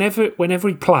 Just whenever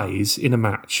he plays in a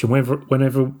match, and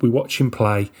whenever we watch him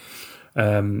play,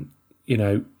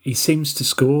 he seems to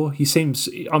score.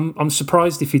 I'm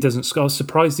surprised if he doesn't score. I was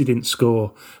surprised he didn't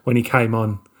score when he came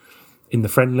on in the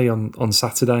friendly on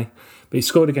Saturday. But he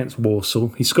scored against Walsall.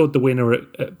 He scored the winner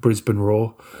at Brisbane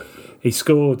Roar. He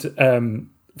scored 4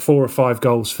 or 5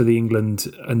 goals for the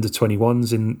England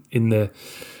under-21s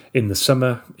in the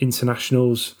summer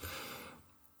internationals.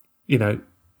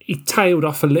 He tailed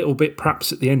off a little bit,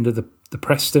 perhaps at the end of the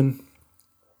Preston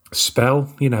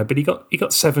spell, but he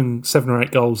got 7 or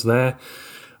 8 goals there,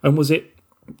 and was it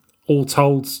all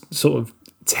told sort of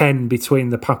 10 between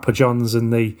the Papa John's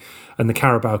and the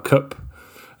Carabao Cup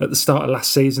at the start of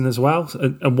last season as well,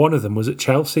 and one of them was at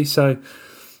Chelsea. So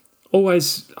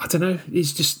always, I don't know,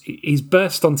 he's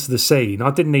burst onto the scene.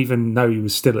 I didn't even know he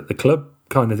was still at the club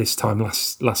kind of this time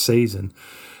last season,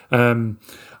 and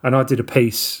I did a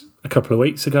piece a couple of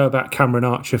weeks ago about Cameron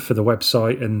Archer for the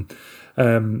website, and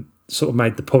sort of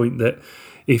made the point that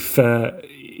if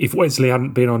Wesley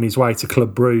hadn't been on his way to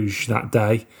Club Brugge that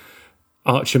day,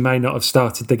 Archer may not have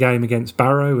started the game against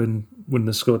Barrow and wouldn't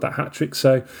have scored that hat-trick.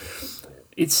 So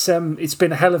it's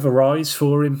been a hell of a rise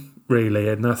for him, really.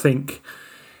 And I think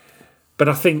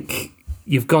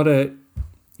you've got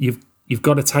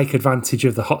to take advantage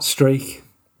of the hot streak.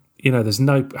 You know, there's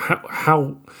no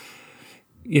how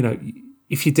you know,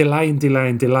 if you delay,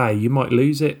 you might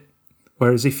lose it.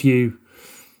 Whereas if they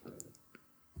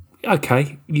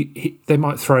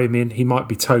might throw him in, he might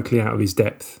be totally out of his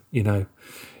depth. You know,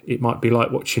 it might be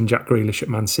like watching Jack Grealish at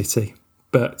Man City,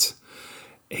 but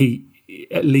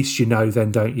at least you know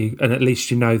then, don't you? And at least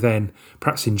you know then,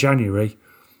 perhaps in January,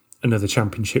 another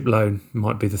Championship loan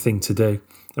might be the thing to do,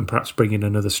 and perhaps bring in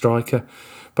another striker.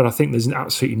 But I think there's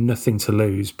absolutely nothing to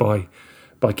lose by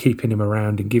keeping him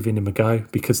around and giving him a go,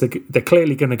 because they're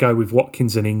clearly going to go with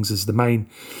Watkins and Ings as the main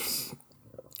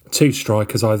two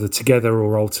strikers, either together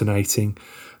or alternating.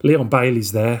 Leon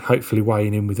Bailey's there, hopefully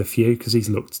weighing in with a few, because he's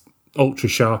looked ultra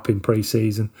sharp in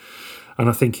pre-season. And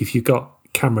I think if you've got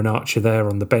Cameron Archer there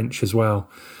on the bench as well,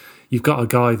 you've got a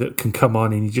guy that can come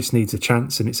on and he just needs a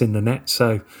chance, and it's in the net.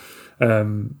 So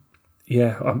I'm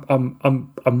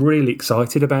really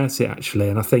excited about it, actually.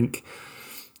 And I think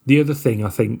the other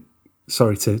thing,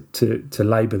 sorry to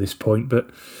labour this point, but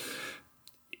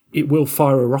it will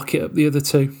fire a rocket up the other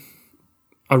two.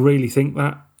 I really think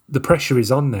that the pressure is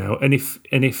on now, and if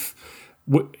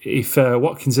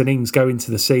Watkins and Ings go into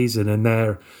the season and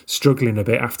they're struggling a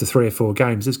bit after 3 or 4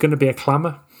 games, there's going to be a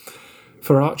clamour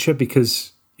for Archer,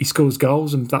 because he scores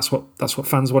goals, and that's what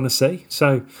fans want to see.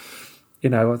 So, you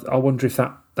know, I wonder if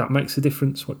that makes a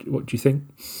difference. What do you think?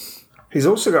 He's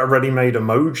also got a ready-made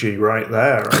emoji right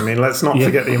there. I mean, let's not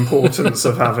forget the importance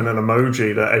of having an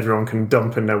emoji that everyone can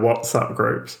dump in their WhatsApp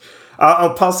groups.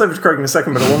 I'll pass over to Craig in a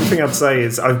second, but the one thing I'd say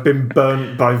is I've been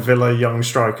burnt by Villa young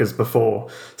strikers before.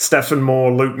 Stephen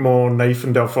Moore, Luke Moore,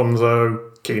 Nathan Delfonso,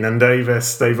 Keenan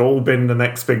Davis, they've all been the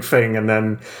next big thing and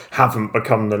then haven't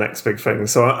become the next big thing.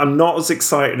 So I'm not as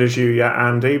excited as you yet,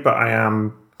 Andy, but I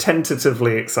am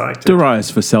tentatively excited.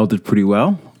 Darius Vassell did pretty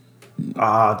well.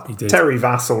 Terry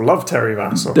Vassell, love Terry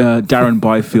Vassell. Darren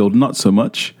Byfield, not so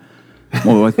much.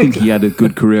 Well, I think he had a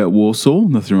good career at Walsall.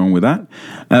 Nothing wrong with that.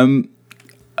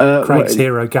 Craig's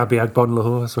hero, Gabby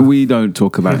Agbonlahor. Well. We don't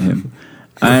talk about him.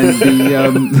 And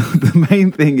the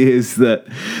main thing is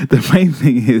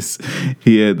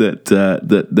here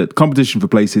that competition for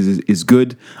places is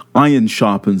good. Iron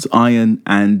sharpens iron,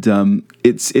 and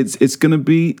it's gonna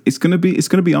be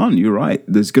on. You're right.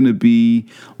 There's gonna be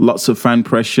lots of fan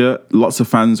pressure. Lots of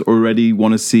fans already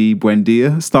want to see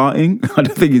Buendia starting. I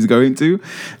don't think he's going to,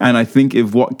 and I think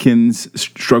if Watkins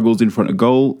struggles in front of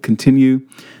goal, continue.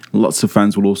 Lots of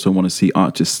fans will also want to see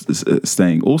Archer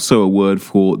staying. Also a word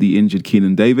for the injured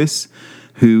Keenan Davis,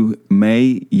 who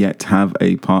may yet have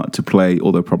a part to play,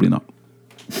 although probably not.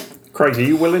 Craig, are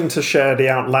you willing to share the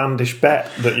outlandish bet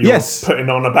that you're putting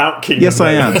on about Keenan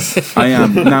Davis? Yes, I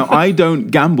am. Now, I don't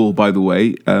gamble, by the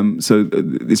way, so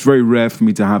it's very rare for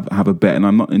me to have a bet, and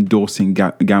I'm not endorsing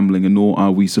gambling, and nor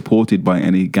are we supported by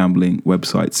any gambling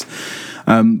websites.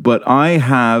 But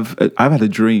I've had a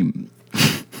dream.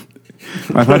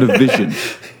 I've had a vision.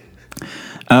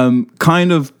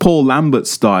 Kind of Paul Lambert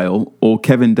style or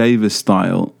Kevin Davis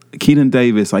style. Keenan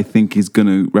Davis, I think, is going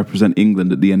to represent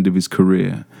England at the end of his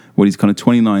career. When he's kind of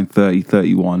 29, 30,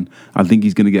 31. I think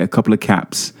he's going to get a couple of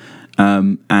caps.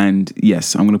 And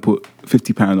yes, I'm going to put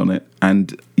 £50 on it.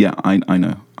 And yeah, I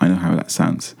know how that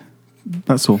sounds.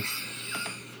 That's all.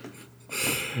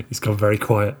 He's gone very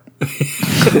quiet. No,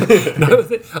 I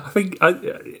think...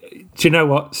 do you know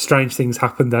what? Strange things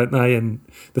happen, don't they? And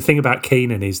the thing about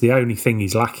Keenan is the only thing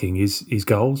he's lacking is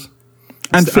goals.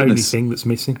 And it's fitness. The only thing that's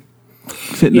missing.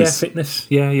 Fitness. Yeah, fitness.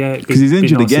 Yeah. Because he's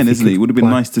injured again, isn't he? It would have been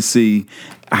nice to see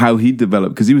how he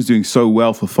developed, because he was doing so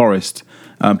well for Forest.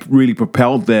 Really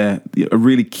propelled a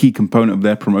really key component of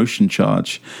their promotion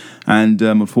charge. And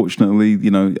unfortunately,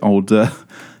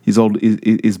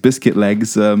 his biscuit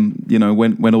legs,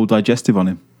 went all digestive on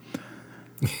him.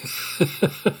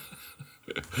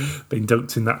 Been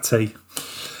dunked in that tea.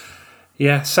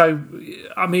 Yeah, so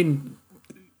I mean,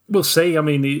 we'll see. I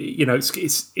mean,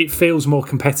 it feels more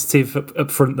competitive up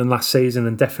front than last season,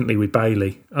 and definitely with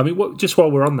Bailey. I mean, just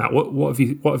while we're on that, what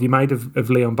have you made of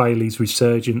Leon Bailey's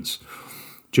resurgence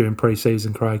during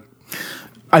pre-season, Craig?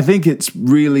 I think it's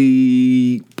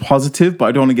really positive, but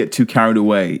I don't want to get too carried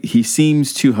away. He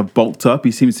seems to have bulked up.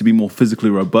 He seems to be more physically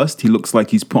robust. He looks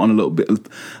like he's put on a little bit of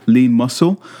lean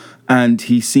muscle. and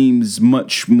he seems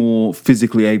much more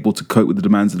physically able to cope with the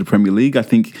demands of the Premier League. I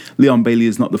think Leon Bailey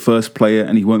is not the first player,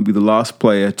 and he won't be the last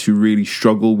player to really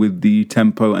struggle with the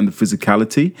tempo and the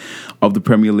physicality of the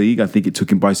Premier League. I think it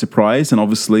took him by surprise, and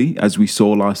obviously, as we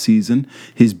saw last season,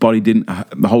 his body didn't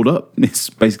hold up. It's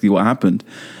basically what happened.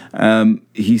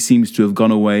 He seems to have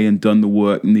gone away and done the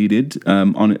work needed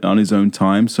on his own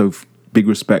time, so big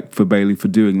respect for Bailey for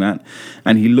doing that.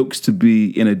 And he looks to be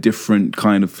in a different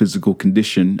kind of physical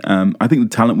condition. I think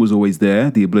the talent was always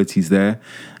there, the ability's there.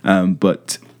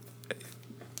 But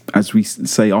as we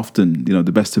say often,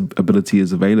 the best ability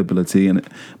is availability. And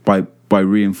by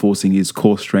reinforcing his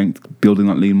core strength, building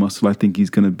that lean muscle, I think he's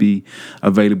going to be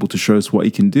available to show us what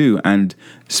he can do. And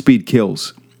speed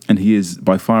kills. And he is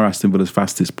by far Aston Villa's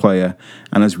fastest player.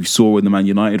 And as we saw in the Man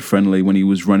United friendly when he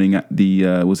was running at the,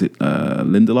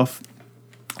 Lindelof?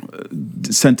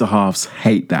 Centre halves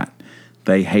hate that.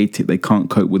 They hate it. They can't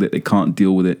cope with it. They can't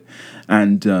deal with it,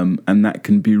 and that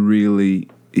can be really.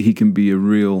 He can be a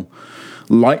real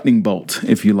lightning bolt,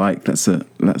 if you like. That's a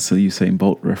Usain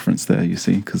Bolt reference there. You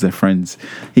see, because they're friends.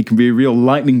 He can be a real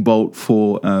lightning bolt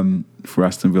for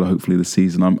Aston Villa. Hopefully this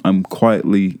season. I'm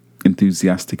quietly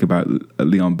enthusiastic about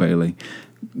Leon Bailey.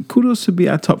 Could also be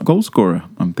our top goal scorer.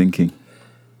 I'm thinking.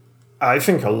 I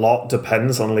think a lot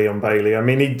depends on Leon Bailey. I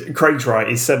mean, Craig's right.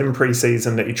 He said in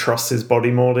pre-season that he trusts his body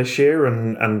more this year,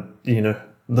 and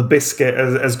the biscuit,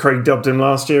 as Craig dubbed him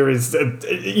last year, is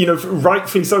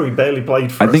rightfully so. He barely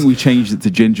played for us. I think we changed it to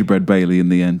Gingerbread Bailey in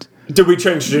the end. Did we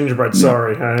change to Gingerbread?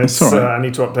 Sorry, That's all right. I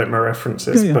need to update my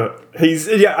references. Yeah. But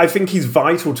I think he's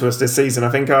vital to us this season. I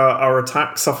think our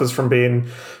attack suffers from being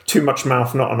too much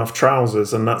mouth, not enough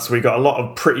trousers, and we got a lot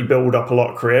of pretty build up, a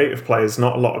lot of creative players,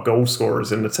 not a lot of goal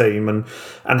scorers in the team, and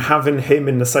having him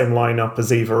in the same lineup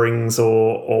as either Ings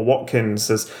or Watkins,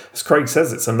 as Craig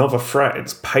says, it's another threat.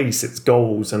 It's pace, it's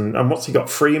goals, and what's he got?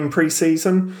 3 in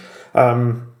pre-season.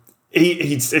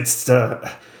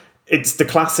 It's the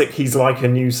classic, he's like a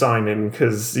new signing,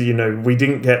 because, we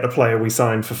didn't get the player we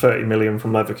signed for 30 million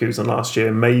from Leverkusen last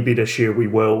year. Maybe this year we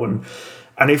will.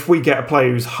 And if we get a player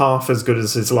who's half as good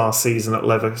as his last season at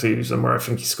Leverkusen, where I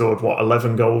think he scored,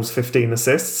 11 goals, 15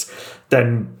 assists,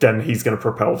 then he's going to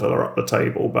propel Villa up the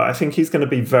table. But I think he's going to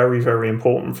be very, very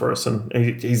important for us. And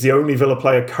he's the only Villa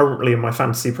player currently in my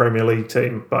fantasy Premier League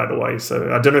team, by the way.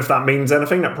 So I don't know if that means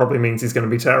anything. That probably means he's going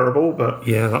to be terrible. But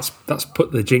yeah, that's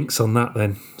put the jinx on that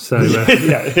then. So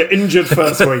injured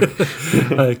first week.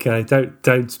 Okay,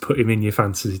 don't put him in your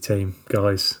fantasy team,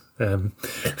 guys.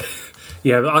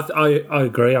 Yeah, I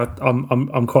agree.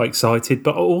 I'm quite excited,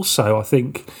 but also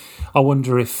I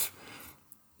wonder if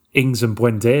Ings and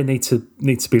Buendia need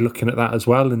to be looking at that as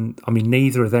well. And I mean,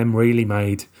 neither of them really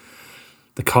made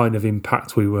the kind of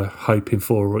impact we were hoping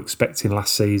for or expecting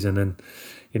last season. And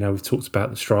we've talked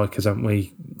about the strikers, haven't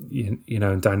we?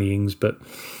 And Danny Ings, but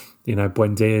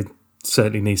Buendia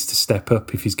certainly needs to step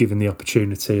up if he's given the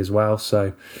opportunity as well.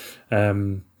 So.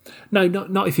 No,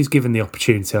 not if he's given the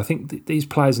opportunity. I think these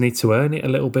players need to earn it a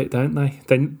little bit, don't they?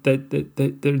 They're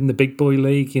in the big boy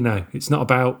league. It's not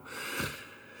about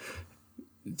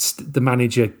the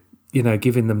manager,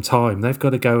 giving them time. They've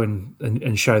got to go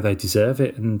and show they deserve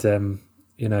it. And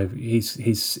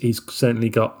he's certainly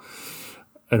got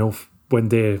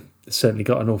certainly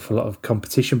got an awful lot of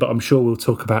competition. But I'm sure we'll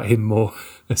talk about him more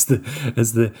as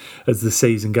the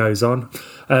season goes on.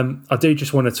 I do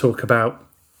just want to talk about.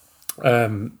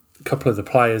 A couple of the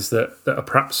players that are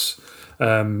perhaps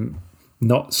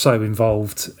not so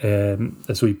involved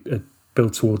as we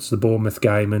build towards the Bournemouth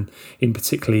game, and in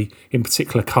particular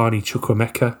Carney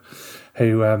Chukwuemeka,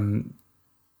 who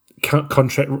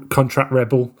contract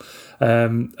rebel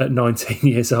at 19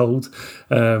 years old,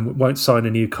 won't sign a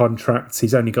new contract.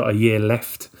 He's only got a year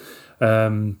left.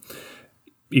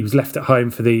 He was left at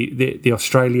home for the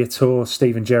Australia tour.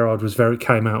 Steven Gerrard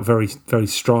came out very, very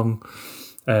strong.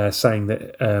 Saying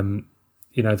that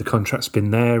the contract's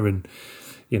been there, and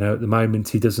at the moment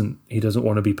he doesn't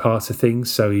want to be part of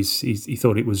things. So he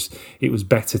thought it was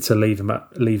better to leave him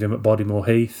at Bodymore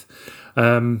Heath.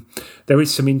 There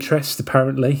is some interest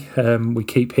apparently. We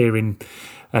keep hearing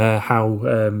how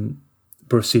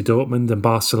Borussia Dortmund and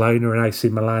Barcelona and AC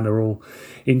Milan are all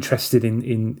interested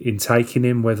in taking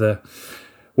him. Whether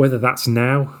that's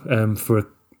now for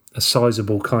a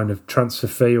sizable kind of transfer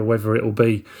fee, or whether it'll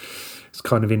be. It's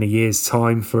kind of in a year's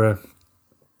time for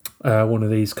one of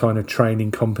these kind of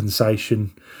training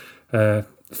compensation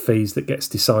fees that gets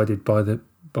decided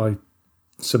by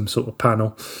some sort of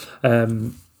panel.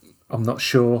 I'm not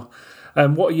sure.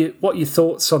 What are your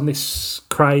thoughts on this,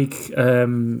 Craig?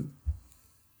 In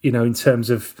terms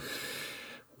of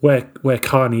where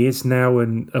Carney is now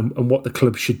and what the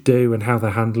club should do and how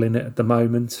they're handling it at the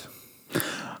moment?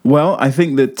 Well, I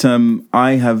think that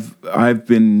I've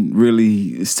been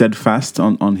really steadfast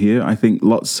on here. I think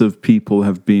lots of people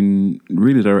have been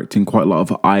really directing quite a lot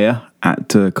of ire at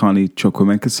Carney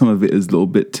Chukwuemeka. Some of it is a little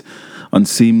bit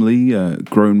unseemly.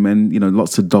 Grown men,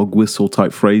 lots of dog whistle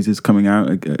type phrases coming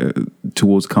out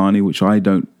towards Carney, which I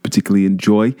don't particularly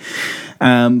enjoy.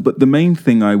 But the main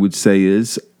thing I would say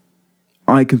is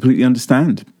I completely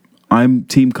understand. I'm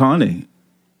Team Carney.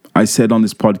 I said on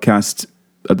this podcast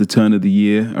at the turn of the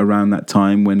year, around that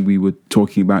time when we were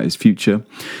talking about his future,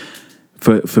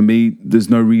 for me,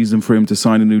 there's no reason for him to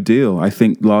sign a new deal. I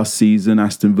think last season,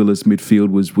 Aston Villa's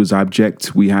midfield was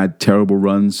abject. We had terrible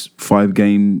runs,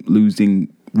 5-game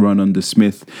losing run under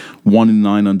Smith,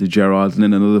 1-9 under Gerrard, and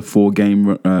then another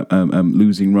 4-game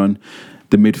losing run.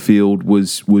 The midfield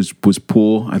was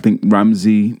poor. I think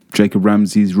Jacob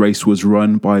Ramsey's race was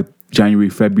run by January,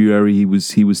 February. He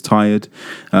was tired,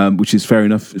 which is fair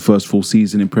enough. First full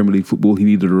season in Premier League football, he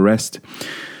needed a rest.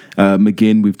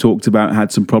 McGinn, we've talked about,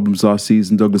 had some problems last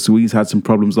season. Douglas Luiz had some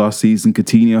problems last season.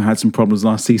 Coutinho had some problems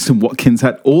last season. Watkins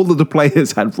all of the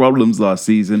players had problems last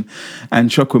season, and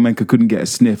Chukwuemeka couldn't get a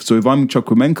sniff. So if I'm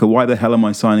Chukwuemeka, why the hell am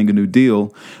I signing a new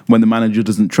deal when the manager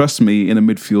doesn't trust me in a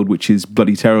midfield which is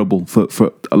bloody terrible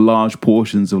for large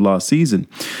portions of last season?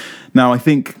 Now, I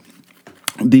think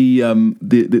the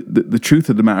truth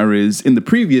of the matter is, in the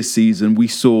previous season we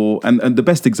saw, and the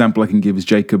best example I can give is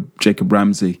Jacob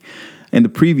Ramsey. In the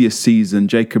previous season,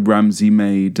 Jacob Ramsey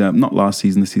made not last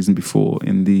season, the season before,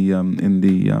 in the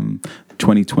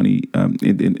 2020,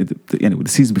 anyway, the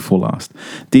season before last,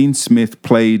 Dean Smith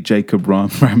played Jacob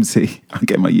Ramsey. I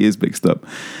get my years mixed up,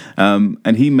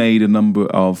 and he made a number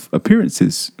of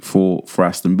appearances for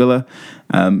Aston Villa.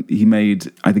 He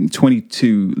made, I think,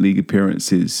 22 league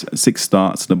appearances, 6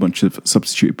 starts, and a bunch of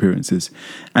substitute appearances,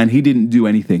 and he didn't do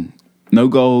anything. No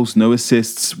goals, no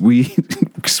assists. We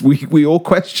all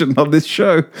questioned on this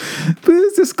show, but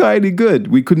is this guy any good?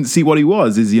 We couldn't see what he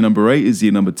was. Is he number 8? Is he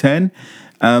number 10?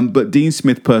 But Dean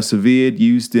Smith persevered,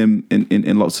 used him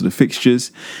in lots of the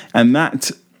fixtures, and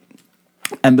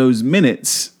those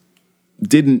minutes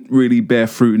didn't really bear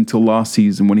fruit until last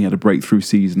season when he had a breakthrough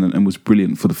season and was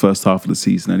brilliant for the first half of the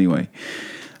season anyway.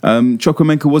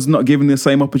 Chukwuemeka was not given the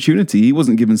same opportunity. He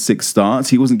wasn't given 6 starts.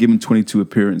 He wasn't given 22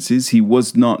 appearances. He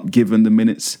was not given the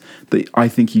minutes that I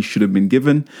think he should have been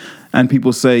given. And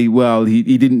people say, well,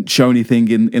 he didn't show anything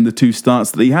in the 2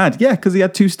 starts that he had. Yeah, because he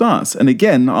had 2 starts. And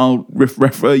again, I'll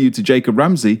refer you to Jacob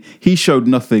Ramsey. He showed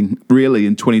nothing really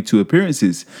in 22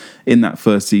 appearances in that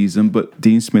first season. But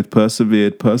Dean Smith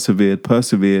persevered.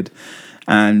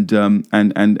 And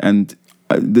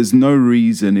there's no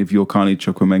reason, if you're Carney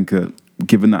Chukwuemeka,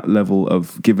 given that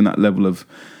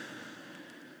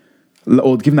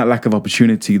lack of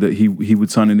opportunity, that he would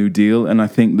sign a new deal. And I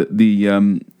think that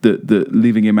the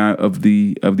leaving him out of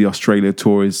the Australia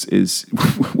tour is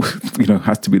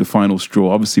has to be the final straw.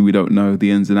 Obviously, we don't know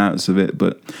the ins and outs of it,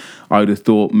 but I would have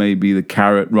thought maybe the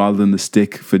carrot rather than the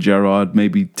stick for Gerrard.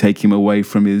 Maybe take him away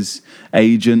from his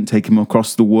agent, take him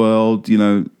across the world.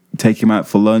 Take him out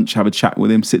for lunch, have a chat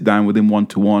with him, sit down with him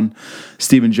 1-to-1.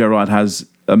 Steven Gerrard has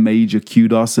a major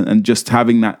kudos, and just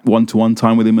having that 1-to-1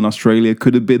 time with him in Australia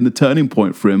could have been the turning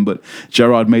point for him. But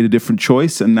Gerrard made a different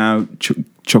choice, and now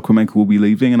Chukwuemeka will be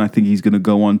leaving, and I think he's going to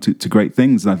go on to great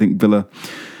things. And I think Villa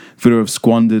have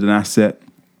squandered an asset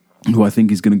who I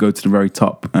think is going to go to the very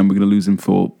top, and we're going to lose him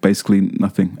for basically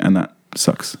nothing, and that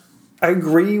sucks. I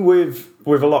agree with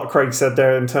a lot Craig said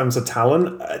there in terms of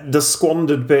talent. The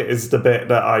squandered bit is the bit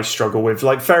that I struggle with.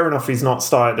 Like, fair enough, he's not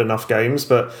started enough games,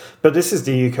 but this is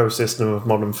the ecosystem of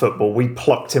modern football. We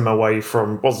plucked him away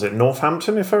from, was it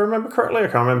Northampton, if I remember correctly? I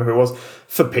can't remember who it was,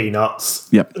 for peanuts.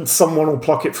 Yep. Someone will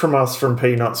pluck it from us from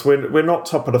peanuts. We're not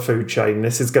top of the food chain.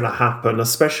 This is going to happen,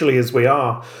 especially as we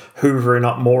are hoovering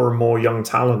up more and more young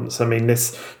talents. I mean,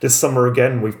 this summer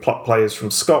again, we've plucked players from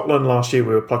Scotland. Last year,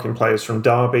 we were plucking players from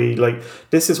Derby. Like,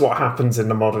 this is what happens in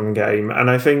the modern game. And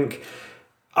I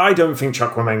don't think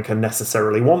Chukwuemeka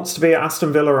necessarily wants to be at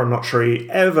Aston Villa. I'm not sure he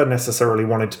ever necessarily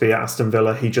wanted to be at Aston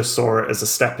Villa. He just saw it as a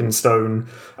stepping stone.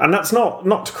 And that's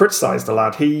not to criticise the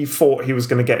lad. He thought he was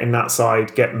going to get in that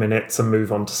side, get minutes and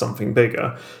move on to something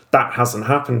bigger. That hasn't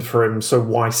happened for him, so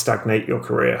why stagnate your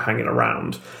career hanging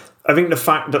around? I think the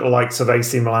fact that the likes of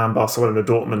AC Milan, Barcelona,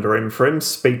 Dortmund are in for him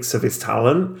speaks of his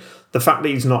talent. The fact that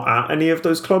he's not at any of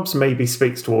those clubs maybe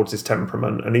speaks towards his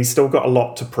temperament, and he's still got a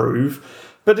lot to prove.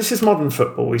 But this is modern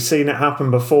football. We've seen it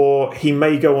happen before. He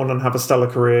may go on and have a stellar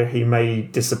career. He may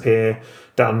disappear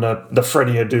down the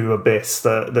Freddie Adu abyss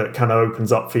that kind of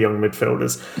opens up for young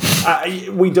midfielders.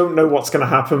 We don't know what's going to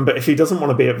happen, but if he doesn't want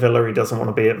to be at Villa, he doesn't want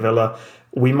to be at Villa.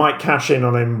 We might cash in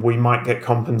on him. We might get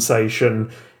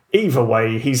compensation. Either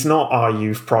way, he's not our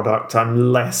youth product.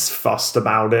 I'm less fussed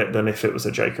about it than if it was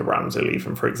a Jacob Ramsey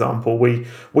leaving, for example. We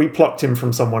plucked him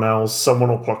from someone else. Someone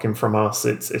will pluck him from us.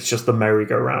 It's just the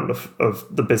merry-go-round of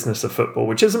the business of football,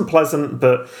 which isn't pleasant,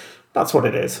 but that's what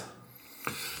it is.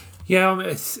 Yeah,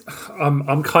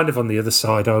 I'm kind of on the other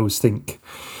side. I always think,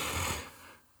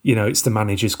 it's the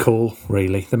manager's call,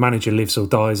 really. The manager lives or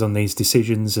dies on these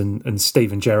decisions, and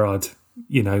Steven Gerrard,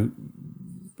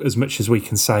 as much as we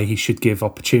can say he should give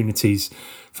opportunities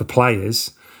for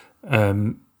players,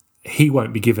 he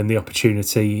won't be given the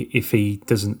opportunity if he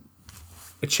doesn't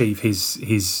achieve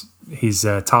his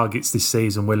targets this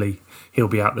season. He'll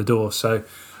be out the door. So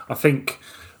I think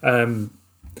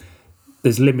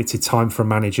there's limited time for a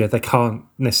manager. They can't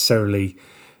necessarily,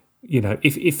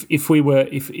 if we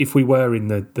were in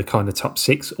the kind of top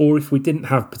six, or if we didn't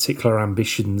have particular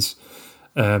ambitions,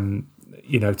 to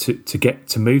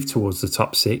move towards the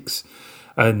top six,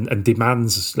 and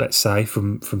demands, let's say,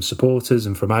 from supporters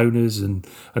and from owners and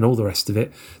all the rest of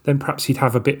it, then perhaps he'd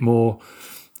have a bit more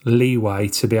leeway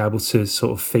to be able to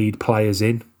sort of feed players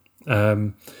in.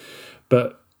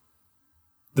 But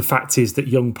the fact is that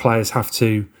young players have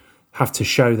to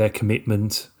show their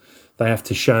commitment. They have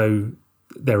to show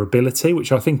their ability,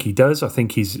 which I think he does. I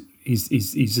think he's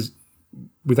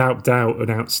without doubt an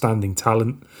outstanding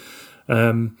talent.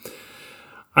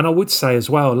 And I would say as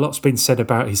well, a lot's been said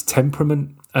about his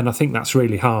temperament, and I think that's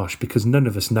really harsh because none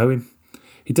of us know him.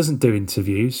 He doesn't do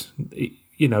interviews.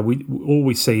 All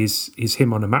we see is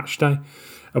him on a match day,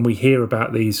 and we hear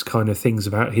about these kind of things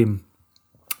about him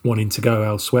wanting to go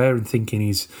elsewhere and thinking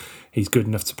he's good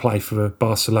enough to play for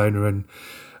Barcelona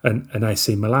and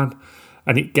AC Milan,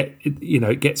 and it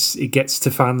gets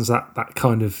to fans that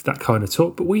kind of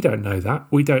talk. But we don't know that.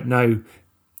 We don't know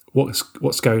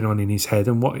what's going on in his head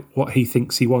and what he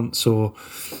thinks he wants or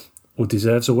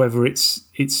deserves, or whether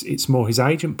it's more his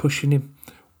agent pushing him.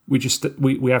 We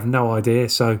have no idea.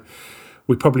 So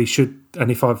we probably should.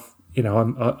 And if I've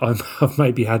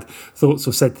maybe had thoughts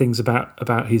or said things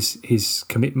about his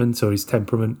commitment or his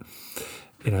temperament,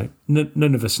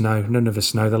 none of us know. None of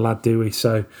us know the lad, do we?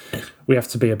 So we have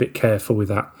to be a bit careful with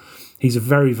that. He's a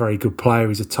very, very good player.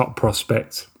 He's a top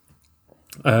prospect.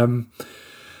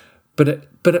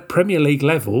 But at Premier League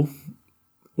level,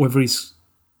 whether he's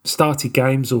started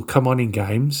games or come on in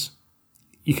games,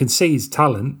 you can see his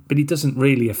talent, but he doesn't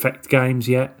really affect games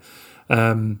yet.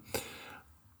 So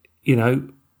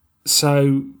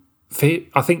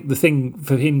I think the thing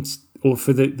for him, or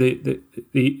for the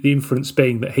inference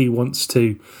being that he wants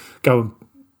to go and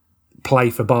play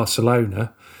for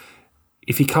Barcelona,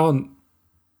 if he can't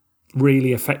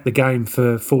really affect the game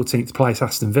for 14th place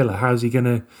Aston Villa, how's he going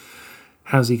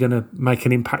to make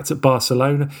an impact at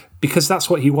Barcelona? Because that's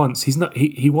what he wants.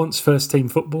 He wants first team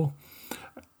football.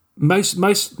 Most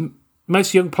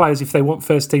young players, if they want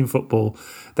first team football,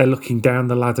 they're looking down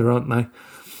the ladder, aren't they?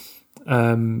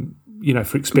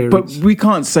 For experience. But we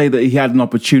can't say that he had an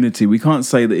opportunity. We can't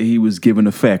say that he was given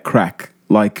a fair crack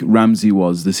like Ramsey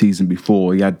was the season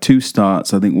before. He had 2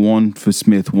 starts, I think one for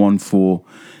Smith, one for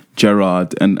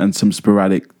Gerrard, and some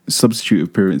sporadic substitute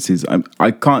appearances.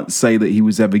 I can't say that he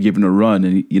was ever given a run,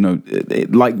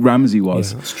 and like Ramsey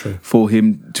was. Yeah, that's true. For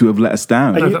him to have let us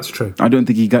down. No, that's true. I don't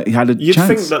think he had a chance. You'd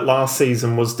think that last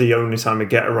season was the only time he'd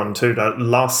get a run too. That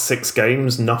last 6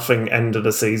 games, nothing ended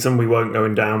the season. We weren't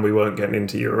going down. We weren't getting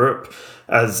into Europe.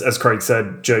 As Craig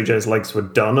said, JJ's legs were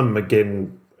done, and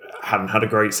McGinn hadn't had a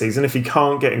great season. If he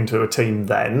can't get into a team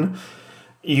then,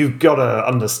 you've got to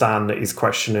understand that he's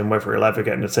questioning whether he'll ever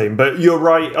get in the team. But you're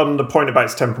right on the point about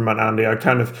his temperament, Andy.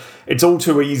 It's all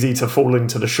too easy to fall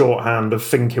into the shorthand of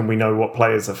thinking we know what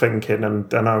players are thinking,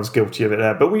 and I was guilty of it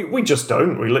there. But we just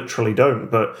don't. We literally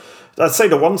don't. But I'd say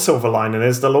the one silver lining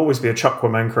is there'll always be a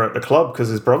Chukwuemeka at the club because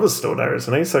his brother's still there,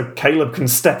 isn't he? So Caleb can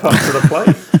step up to the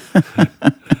plate.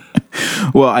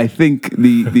 Well, I think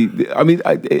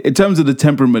in terms of the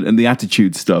temperament and the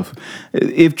attitude stuff,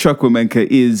 if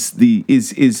Chukwuemeka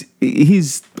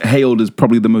he's hailed as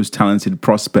probably the most talented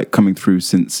prospect coming through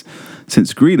since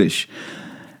Grealish.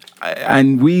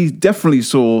 And we definitely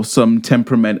saw some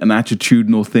temperament and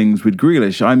attitudinal things with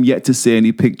Grealish. I'm yet to see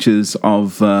any pictures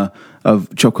of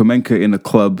Chukwuemeka in a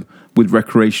club with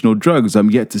recreational drugs. I'm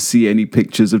yet to see any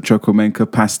pictures of Chukwuemeka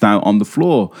passed out on the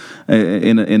floor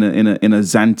in a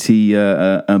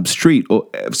Zante street, or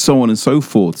so on and so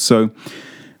forth. So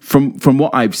from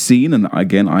what I've seen, and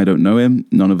again, I don't know him,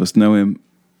 none of us know him,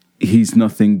 he's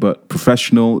nothing but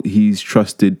professional. He's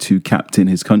trusted to captain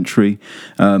his country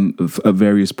at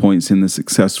various points in the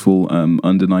successful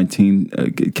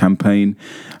under-19 campaign.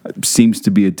 Seems to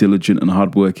be a diligent and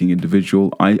hardworking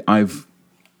individual. I've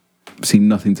seen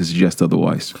nothing to suggest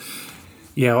otherwise.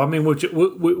 Yeah, I mean,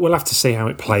 we'll have to see how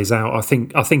it plays out. I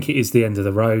think it is the end of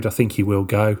the road. I think he will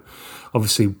go.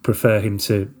 Obviously, prefer him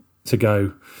to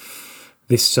go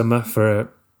this summer for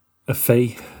a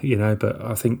fee, but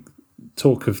I think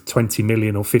talk of 20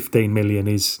 million or 15 million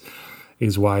is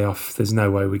way off. There's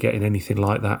no way we're getting anything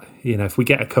like that. If we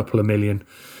get a couple of million,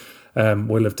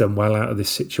 we'll have done well out of this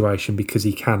situation, because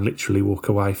he can literally walk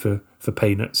away for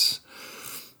peanuts.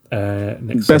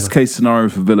 Next Best summer. case scenario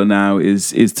for Villa now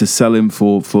is to sell him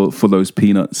for those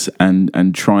peanuts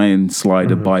and try and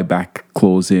slide a buyback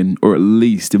clause in, or at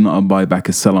least, if not a buyback,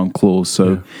 a sell-on clause.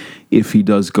 So if he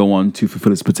does go on to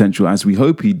fulfill his potential, as we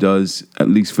hope he does, at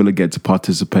least Villa get to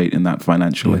participate in that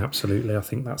financially. Yeah, absolutely. I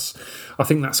think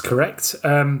that's correct.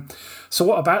 So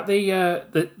what about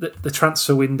the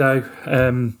transfer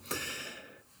window?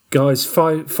 Guys,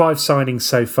 five signings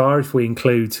so far, if we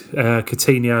include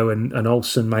Coutinho and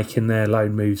Olsen making their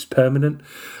loan moves permanent.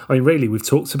 I mean, really, we've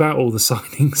talked about all the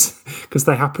signings because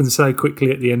they happened so quickly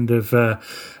at the end of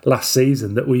last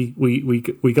season that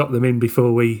we got them in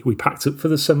before we packed up for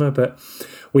the summer. But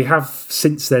we have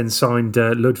since then signed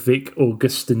Ludwig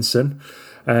Augustinsson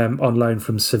on loan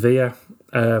from Sevilla,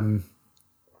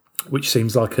 which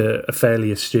seems like a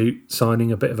fairly astute signing,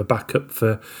 a bit of a backup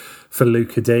for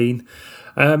Luca Dean.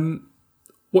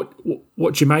 What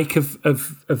do you make of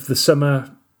the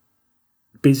summer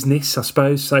business, I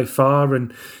suppose, so far?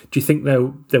 And do you think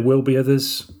there will be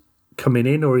others coming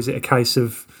in, or is it a case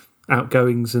of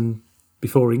outgoings and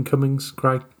before incomings,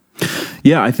 Craig?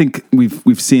 Yeah, I think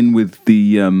we've seen with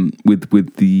the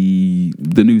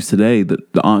news today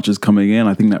that the Archer's coming in.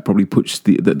 I think that probably puts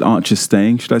the Archer's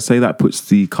staying. Should I say that puts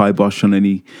the kibosh on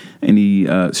any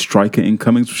striker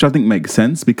incomings, which I think makes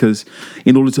sense, because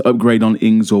in order to upgrade on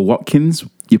Ings or Watkins,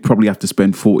 you probably have to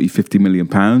spend 40-50 million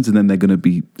pounds, and then they're going to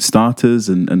be starters,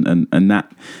 and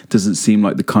that doesn't seem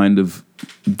like the kind of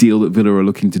deal that Villa are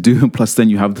looking to do. And plus,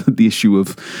 then you have the issue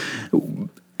of,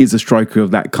 is a striker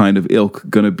of that kind of ilk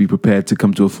going to be prepared to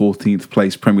come to a 14th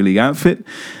place Premier League outfit?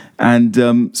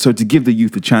 And so to give the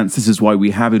youth a chance, this is why we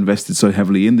have invested so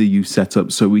heavily in the youth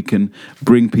setup, so we can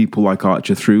bring people like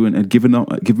Archer through and give them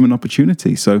an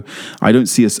opportunity. So I don't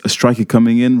see a striker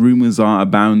coming in. Rumours are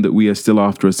abound that we are still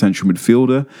after a central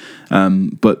midfielder,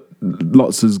 but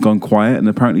lots has gone quiet, and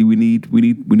apparently we need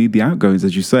the outgoings,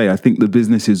 as you say. I think the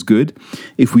business is good.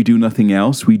 If we do nothing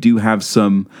else, we do have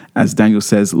some, as Daniel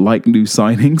says, like new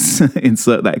signings.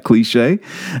 Insert that cliche.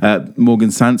 Morgan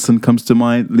Sanson comes to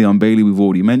mind. Leon Bailey we've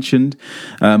already mentioned.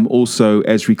 Also,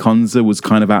 Ezri Konsa was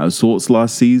kind of out of sorts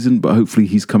last season, but hopefully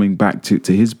he's coming back to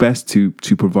his best to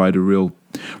provide a real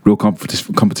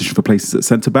competition for places at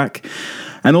centre back.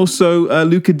 And also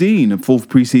Luca Dean, a fourth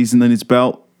pre-season in his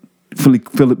belt. Philip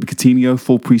Coutinho,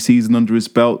 full pre-season under his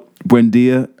belt.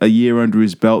 Buendia, a year under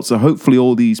his belt. So hopefully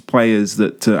all these players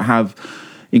that have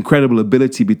incredible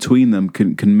ability between them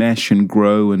can mesh and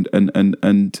grow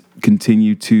and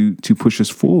continue to push us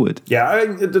forward. Yeah,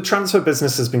 the transfer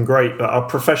business has been great, but our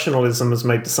professionalism has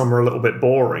made the summer a little bit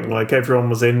boring. Like, everyone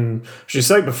was in, as you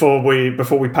say, before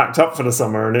we packed up for the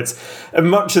summer, and it's, as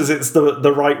much as it's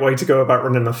the right way to go about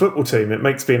running a football team, it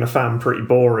makes being a fan pretty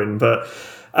boring. But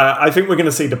I think we're going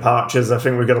to see departures. I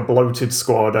think we've got a bloated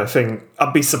squad. I think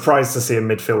I'd be surprised to see a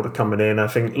midfielder coming in. I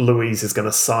think Luiz is going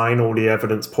to sign. All the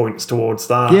evidence points towards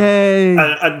that. Yay!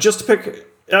 And just to pick,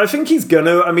 I think he's going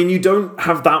to. I mean, you don't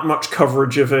have that much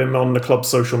coverage of him on the club's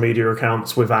social media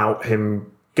accounts without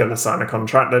him going to sign a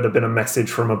contract. There'd have been a message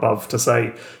from above to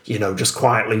say, just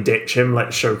quietly ditch him.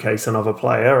 Let's showcase another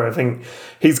player. I think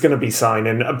he's going to be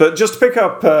signing. But just to pick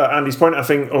up Andy's point, I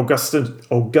think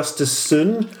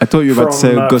Augustisson. I thought you were about to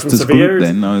say Augustus Gloop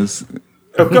then.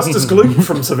 Augustus Gloop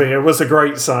from Sevilla was a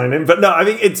great signing. But no, I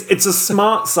think it's a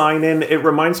smart signing. It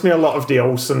reminds me a lot of the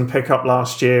Olsen pickup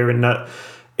last year in that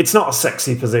it's not a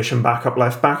sexy position, backup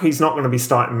left back. He's not going to be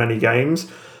starting many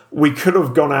games. We could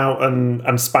have gone out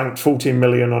and spanked 14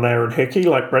 million on Aaron Hickey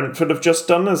like Brentford have just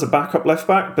done as a backup left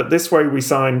back. But this way we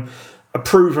sign a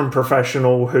proven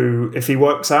professional who, if he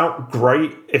works out,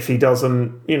 great. If he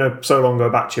doesn't, so long go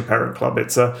back to your parent club.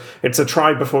 It's a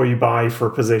try before you buy for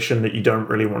a position that you don't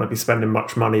really want to be spending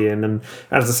much money in. And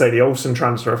as I say, the Olsen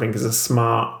transfer, I think, is a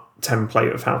smart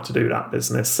template of how to do that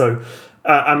business. So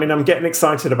I'm getting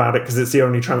excited about it because it's the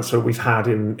only transfer we've had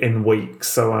in weeks,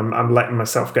 so I'm letting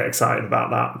myself get excited about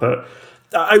that. But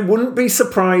I wouldn't be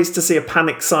surprised to see a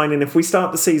panic signing if we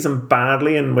start the season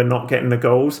badly and we're not getting the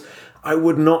goals. I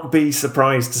would not be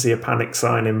surprised to see a panic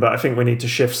signing, but I think we need to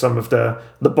shift some of the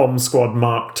bomb squad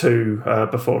Mark II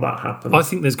before that happens. I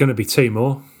think there's going to be 2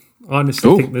 more. I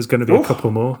honestly think there's going to be a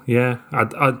couple more. Yeah,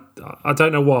 I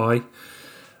don't know why.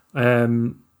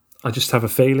 I just have a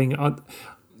feeling.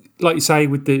 Like you say,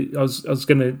 with I was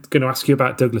going to ask you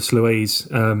about Douglas Luiz.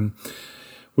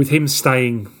 With him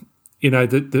staying, the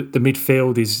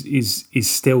midfield is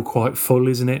still quite full,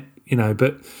 isn't it?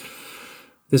 But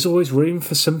there's always room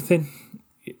for something,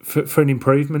 for an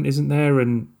improvement, isn't there?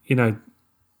 And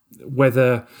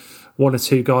whether 1 or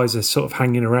 2 guys are sort of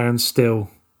hanging around still,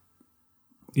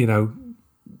 and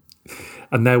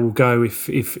they will go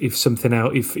if something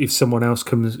else, if someone else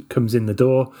comes in the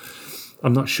door.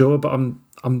 I'm not sure, but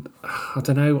I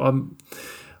don't know.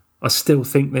 I still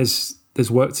think there's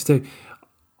work to do.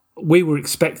 We were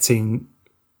expecting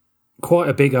quite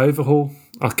a big overhaul.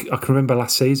 I can remember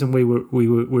last season we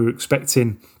were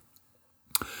expecting,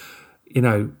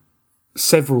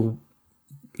 several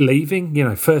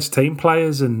leaving, first team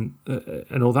players and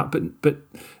all that, but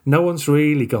no one's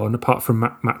really gone apart from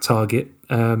Matt Targett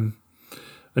and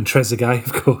Trezeguet,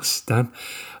 of course, Dan.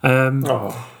 And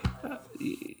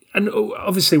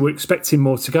obviously we're expecting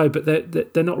more to go, but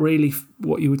they're not really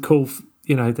what you would call,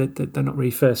 they're not really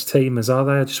first teamers, are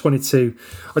they? I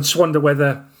just wonder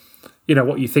whether,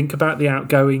 what you think about the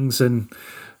outgoings and,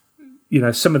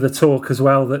 some of the talk as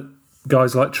well that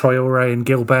guys like Traoré and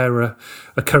Gilbert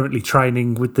are currently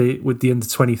training with the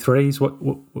under-23s.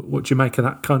 What do you make of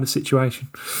that kind of situation?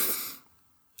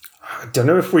 I don't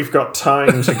know if we've got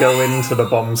time to go into the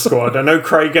bomb squad. I know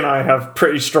Craig and I have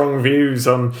pretty strong views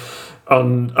on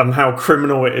how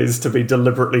criminal it is to be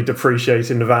deliberately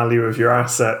depreciating the value of your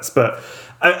assets, but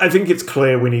I think it's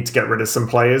clear we need to get rid of some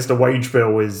players. The wage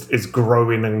bill is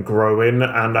growing and growing,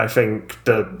 and I think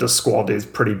the squad is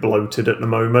pretty bloated at the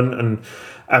moment. And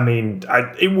I mean,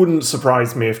 it wouldn't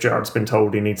surprise me if Gerrard's been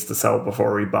told he needs to sell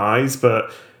before he buys,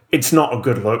 but it's not a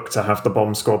good look to have the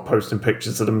bomb squad posting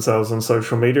pictures of themselves on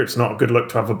social media. It's not a good look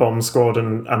to have a bomb squad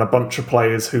and a bunch of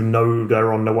players who know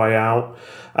they're on the way out.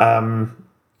 I'm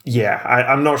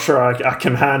not sure I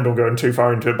can handle going too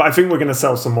far into it, but I think we're going to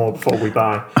sell some more before we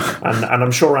buy. And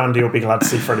I'm sure Andy will be glad to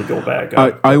see Freddie Gilbert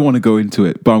go. I want to go into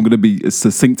it, but I'm going to be as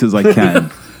succinct as I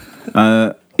can.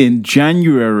 In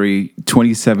January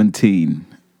 2017,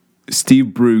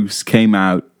 Steve Bruce came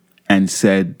out and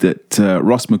said that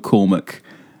Ross McCormack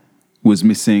was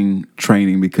missing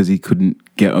training because he couldn't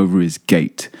get over his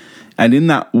gait. And in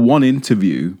that one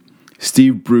interview,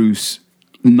 Steve Bruce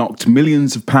knocked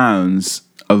millions of pounds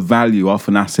of value off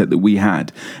an asset that we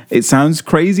had. It sounds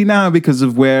crazy now because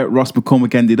of where Ross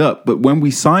McCormack ended up, but when we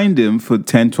signed him for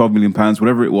 10, 12 million pounds,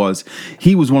 whatever it was,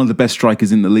 he was one of the best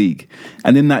strikers in the league.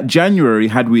 And in that January,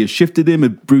 had we shifted him,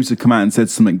 if Bruce had come out and said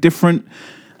something different,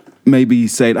 maybe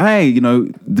said, hey,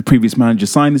 the previous manager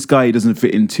signed this guy, he doesn't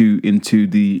fit into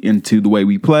the way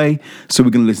we play, so we're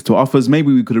going to listen to offers.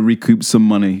 Maybe we could have recouped some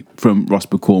money from Ross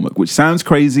McCormack, which sounds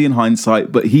crazy in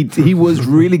hindsight, but he was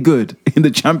really good in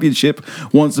the Championship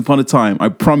once upon a time. I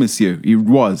promise you, he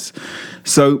was.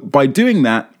 So by doing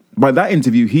that, by that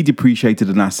interview, he depreciated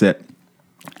an asset.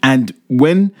 And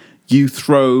when you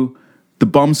throw the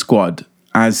bomb squad,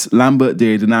 as Lambert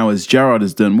did and now as Gerrard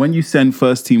has done, when you send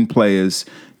first team players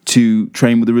to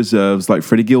train with the reserves like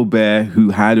Freddie Gilbert,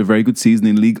 who had a very good season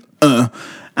in League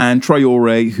and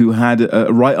Traoré, who had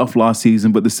a write-off last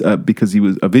season, but this because he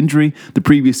was of injury. The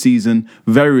previous season,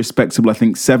 very respectable, I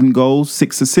think 7 goals,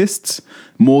 6 assists,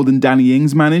 more than Danny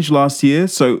Ings managed last year.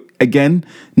 So again,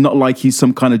 not like he's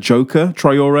some kind of joker,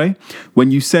 Traoré. When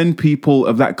you send people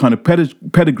of that kind of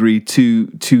pedigree to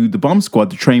the bomb squad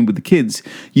to train with the kids,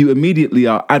 you immediately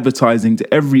are advertising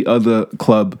to every other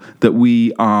club that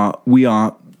we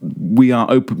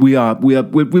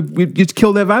just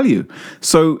kill their value.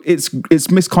 So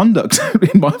it's misconduct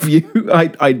in my view.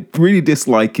 I really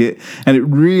dislike it, and it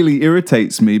really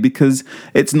irritates me because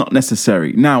it's not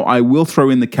necessary. Now, I will throw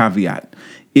in the caveat.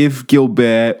 If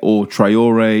Gilbert or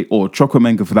Traoré or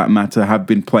Chukwuemeka, for that matter, have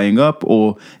been playing up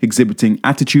or exhibiting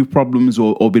attitude problems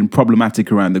or been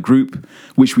problematic around the group,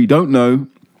 which we don't know,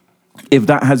 if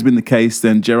that has been the case,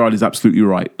 then Gerrard is absolutely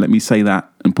right. Let me say that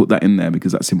and put that in there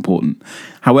because that's important.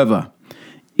 However,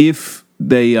 if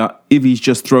he's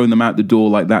just throwing them out the door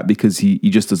like that because he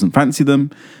just doesn't fancy them,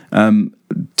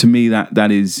 to me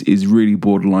that is really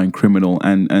borderline criminal,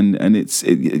 and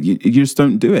you just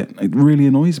don't do it. It really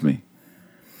annoys me.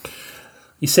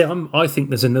 You see, I think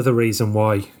there's another reason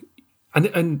why,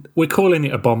 and we're calling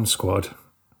it a bomb squad.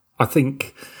 I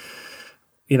think,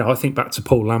 I think back to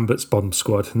Paul Lambert's bomb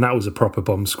squad, and that was a proper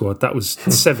bomb squad. That was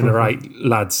 7 or 8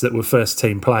 lads that were first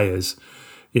team players,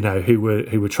 who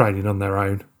were training on their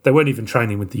own. They weren't even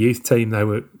training with the youth team. They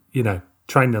were,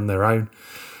 training on their own,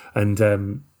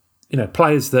 and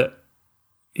players that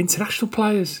international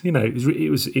players. It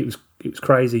was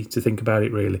crazy to think about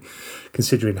it, really,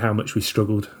 considering how much we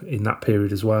struggled in that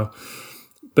period as well.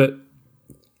 But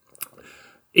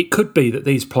it could be that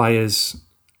these players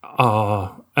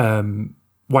are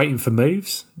waiting for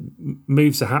moves.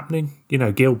 Moves are happening.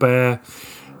 Gilbert,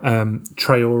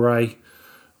 Traoré.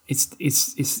 It's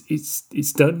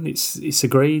done. It's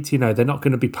agreed. They're not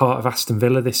going to be part of Aston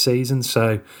Villa this season.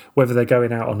 So whether they're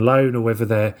going out on loan or whether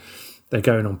they're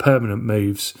going on permanent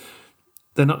moves,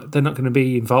 they're not going to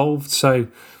be involved. So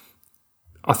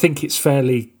I think it's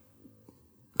fairly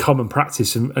common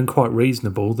practice and quite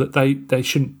reasonable that they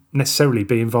shouldn't necessarily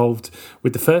be involved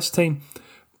with the first team.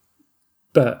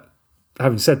 But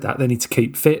having said that, they need to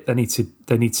keep fit. They need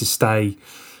to stay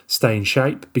in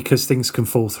shape, because things can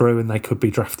fall through and they could be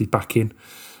drafted back in.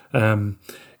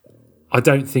 I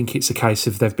don't think it's a case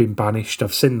of they've been banished.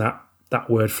 I've seen that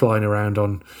word flying around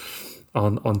on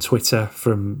Twitter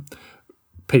from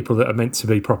people that are meant to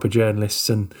be proper journalists,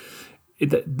 and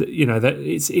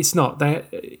it's not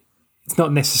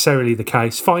necessarily the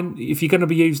case. If you're going to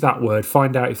be used that word,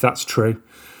 find out if that's true.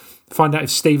 Find out if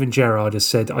Steven Gerrard has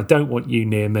said, "I don't want you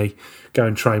near me. Go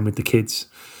and train with the kids."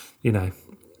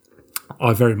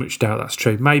 I very much doubt that's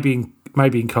true. Maybe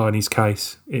in Carney's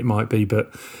case it might be,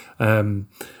 but I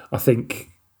think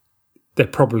they're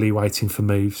probably waiting for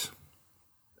moves,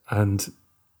 and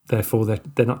therefore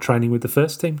they're not training with the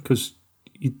first team, because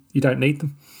you don't need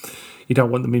them. You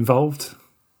don't want them involved.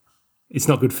 It's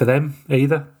not good for them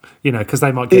either, because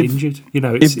they might get injured.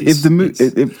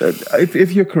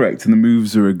 If you're correct and the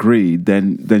moves are agreed,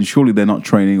 then surely they're not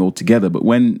training all together. But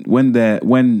when was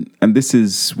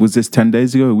this 10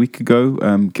 days ago, a week ago?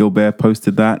 Gilbert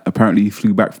posted that. Apparently, he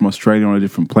flew back from Australia on a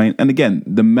different plane. And again,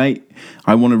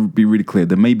 I want to be really clear.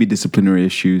 There may be disciplinary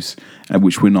issues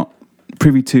which we're not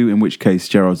privy to, in which case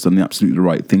Gerrard's done the absolutely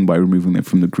right thing by removing them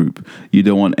from the group. You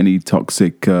don't want any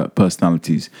toxic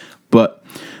personalities, but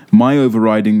my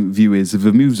overriding view is if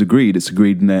the move's agreed, it's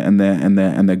agreed, and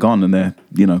they're gone, and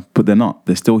but they're not.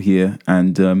 They're still here,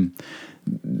 and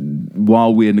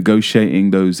while we're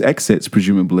negotiating those exits,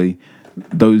 presumably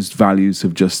those values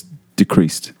have just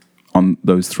decreased on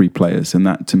those 3 players, and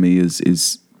that to me is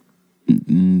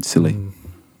silly.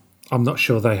 I'm not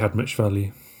sure they had much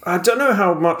value. I don't know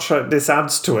how much this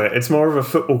adds to it. It's more of a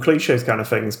football cliches kind of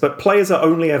things. But players are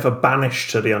only ever banished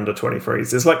to the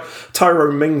under-23s. It's like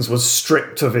Tyrone Mings was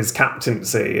stripped of his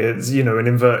captaincy. It's, in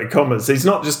inverted commas. He's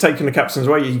not just taking the captain's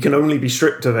away. You can only be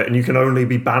stripped of it, and you can only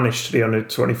be banished to the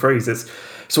under-23s. It's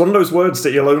one of those words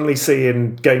that you'll only see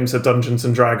in games of Dungeons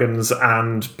and Dragons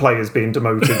and players being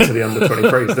demoted to the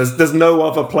under-23s. There's no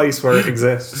other place where it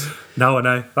exists. No, I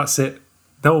know. That's it.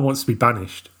 No one wants to be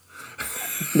banished.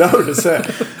 No, that's it.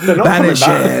 They're not coming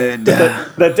back.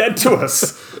 They're dead to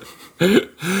us.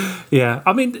 Yeah,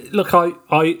 I mean, look, I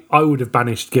would have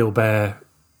banished Gilbert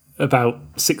about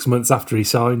 6 months after he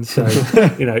signed. So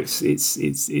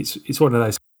it's one of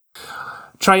those.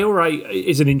 Traoré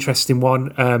is an interesting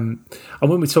one, and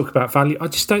when we talk about value, I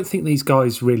just don't think these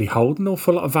guys really hold an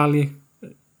awful lot of value.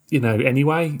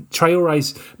 Anyway,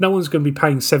 Traoré's, no one's going to be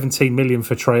paying 17 million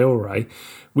for Traoré,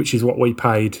 which is what we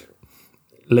paid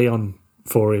Leon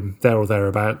for him, there or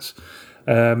thereabouts.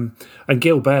 And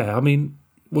Gilbert, I mean,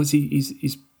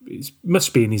 he's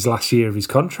must be in his last year of his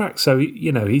contract, so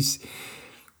he's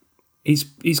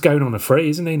going on a free,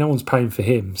 isn't he? No one's paying for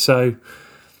him, so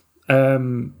I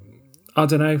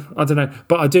don't know,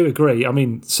 but I do agree. I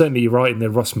mean, certainly you're right in the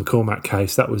Ross McCormack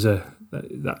case. That was a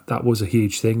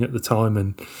huge thing at the time,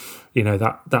 and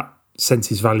that sent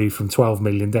his value from 12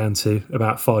 million down to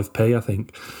about 5p, I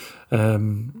think.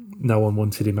 No one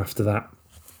wanted him after that.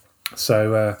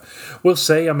 So we'll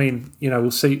see. I mean, we'll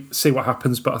see what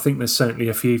happens. But I think there's certainly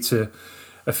a few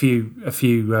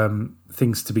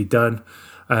things to be done.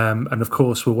 And of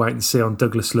course, we'll wait and see on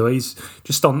Douglas Luiz.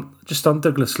 Just on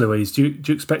Douglas Luiz, do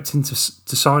you expect him to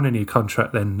sign a new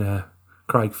contract then,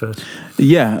 Craig? First,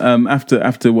 yeah.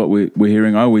 After what we're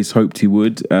hearing, I always hoped he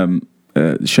would.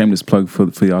 Shameless plug for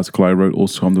the article I wrote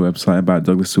also on the website about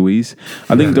Douglas Luiz.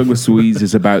 I think Douglas Luiz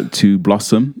is about to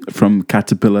blossom from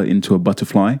caterpillar into a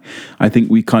butterfly. I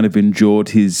think we kind of endured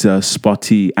his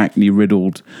spotty,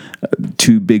 acne-riddled,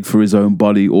 too big for his own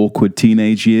body, awkward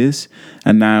teenage years,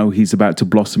 and now he's about to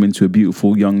blossom into a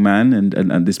beautiful young man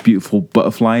and this beautiful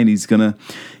butterfly, and he's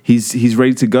He's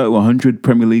ready to go. 100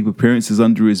 Premier League appearances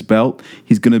under his belt.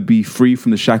 He's going to be free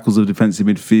from the shackles of defensive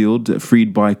midfield,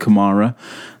 freed by Kamara,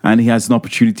 and he has an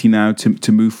opportunity now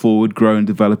to move forward, grow and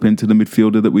develop into the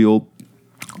midfielder that we all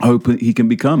hope he can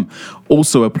become.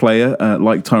 Also a player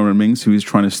like Tyrone Mings, who is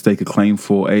trying to stake a claim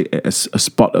for a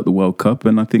spot at the World Cup,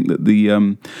 and I think that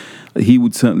he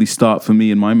would certainly start for me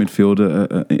in my midfield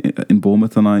in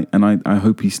Bournemouth, and I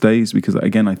hope he stays, because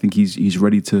again I think he's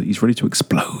ready to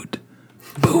explode.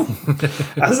 Boom.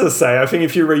 As I say, I think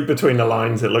if you read between the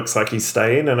lines, it looks like he's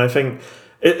staying, and I think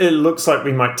it looks like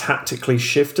we might tactically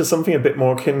shift to something a bit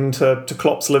more akin to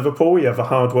Klopp's Liverpool. You have a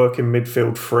hard-working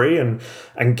midfield three, and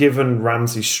given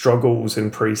Ramsey's struggles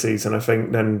in pre-season, I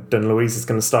think then Luiz is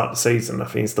going to start the season. I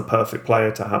think he's the perfect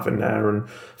player to have in there and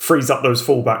frees up those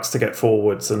fullbacks to get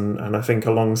forwards, and I think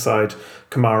alongside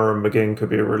Kamara and McGinn could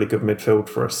be a really good midfield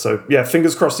for us. So yeah,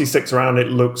 fingers crossed he sticks around. It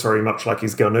looks very much like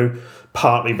he's going to,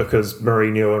 partly because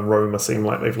Mourinho and Roma seem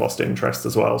like they've lost interest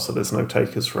as well, so there's no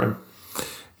takers for him.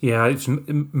 Yeah,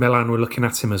 Milan were looking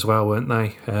at him as well, weren't they?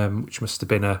 Which must have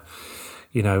been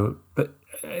but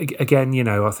again,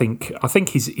 I think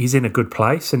he's in a good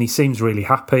place, and he seems really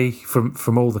happy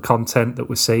from all the content that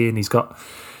we're seeing. He's got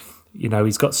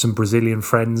some Brazilian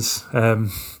friends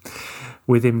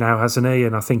with him now, hasn't he?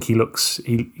 And I think he looks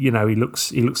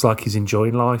like he's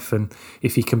enjoying life, and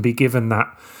if he can be given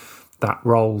that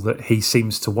role that he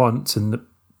seems to want, and that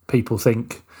people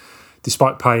think,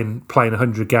 despite playing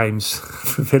 100 games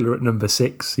for Villa at number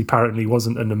 6, he apparently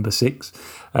wasn't a number 6,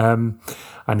 and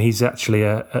he's actually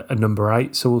a number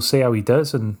 8. So we'll see how he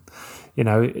does, and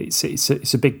it's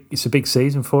a big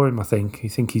season for him. I think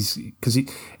because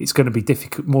it's going to be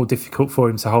more difficult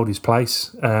for him to hold his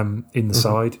place in the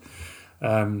side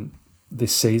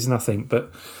this season, I think.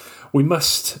 But we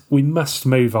must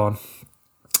move on.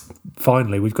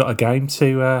 Finally, we've got a game to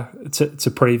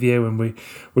preview, and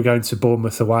we're going to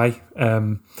Bournemouth away,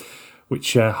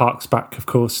 which harks back, of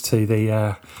course, to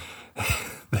the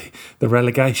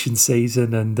relegation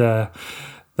season and the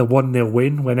 1-0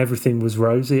 win when everything was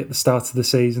rosy at the start of the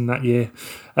season that year.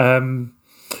 But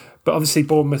obviously,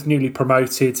 Bournemouth newly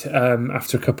promoted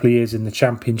after a couple of years in the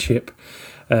Championship.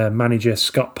 Manager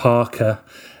Scott Parker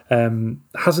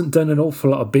hasn't done an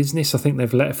awful lot of business. I think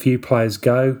they've let a few players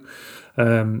go.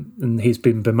 And he's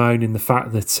been bemoaning the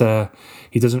fact that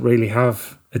he doesn't really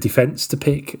have a defence to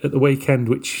pick at the weekend,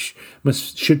 which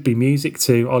should be music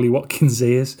to Ollie Watkins'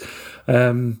 ears.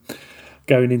 Going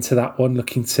into that one,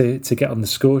 looking to get on the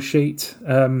score sheet.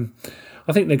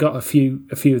 I think they got a few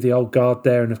of the old guard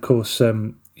there, and of course,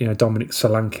 Dominic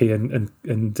Solanke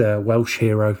and Welsh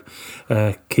hero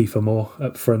Kiefer Moore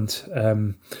up front.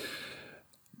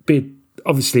 Be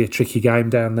obviously a tricky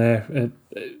game down there.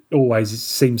 Always it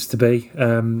seems to be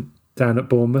down at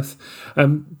Bournemouth.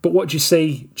 But what do you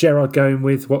see Gerrard going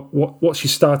with? What's your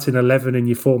starting 11 and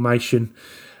your formation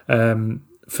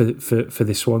for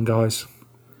this one, guys?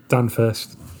 Dan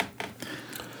first.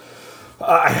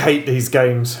 I hate these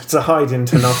games. It's a hide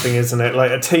into nothing, isn't it?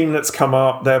 Like, a team that's come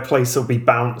up, their place will be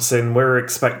bouncing. We're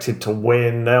expected to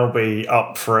win. They'll be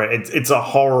up for it. It's a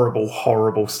horrible,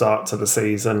 horrible start to the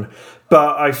season.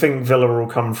 But I think Villa will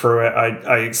come through it.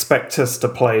 I expect us to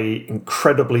play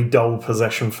incredibly dull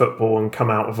possession football and come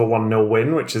out with a 1-0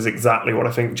 win, which is exactly what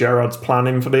I think Gerrard's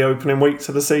planning for the opening weeks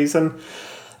of the season.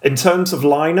 In terms of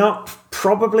lineup,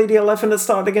 probably the 11 that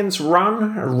started against Rennes.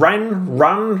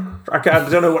 I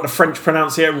don't know what the French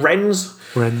pronounce here. Rennes.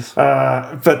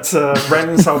 But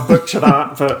Rennes, I'll butcher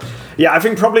that. But yeah, I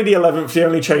think probably the 11th, the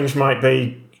only change might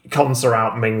be Konsa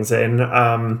out, Mings in.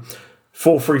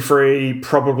 4-3-3,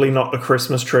 probably not the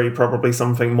Christmas tree, probably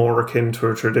something more akin to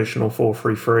a traditional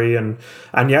 4-3-3.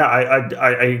 And yeah,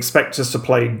 I expect us to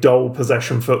play dull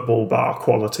possession football, but our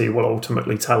quality will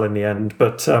ultimately tell in the end.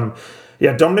 But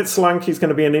yeah, Dominic Solanke is going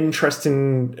to be an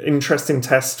interesting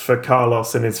test for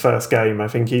Carlos in his first game. I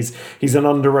think he's an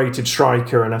underrated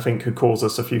striker, and I think could cause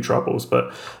us a few troubles.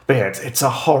 But yeah, it's a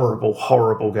horrible,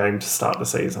 horrible game to start the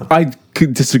season. I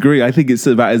could disagree. I think it's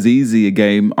about as easy a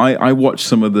game. I watched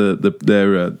some of their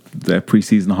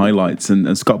preseason highlights,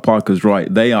 and Scott Parker's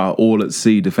right. They are all at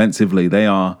sea defensively. They're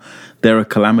a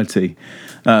calamity.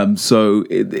 So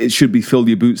it should be fill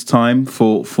your boots time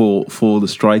for the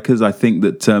strikers. I think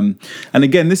that, and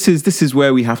again, this is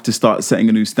where we have to start setting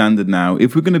a new standard now.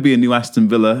 If we're going to be a new Aston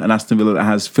Villa, an Aston Villa that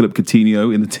has Philip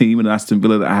Coutinho in the team, and an Aston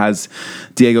Villa that has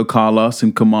Diego Carlos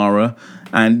and Kamara,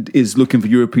 and is looking for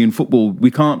European football.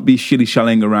 We can't be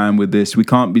shilly-shallying around with this. We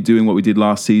can't be doing what we did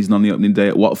last season on the opening day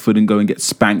at Watford and go and get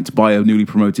spanked by a newly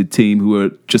promoted team who are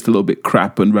just a little bit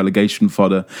crap and relegation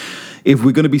fodder. If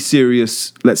we're going to be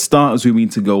serious, let's start as we mean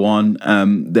to go on.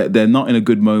 They're not in a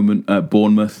good moment at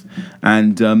Bournemouth,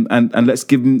 and let's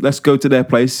go to their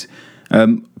place.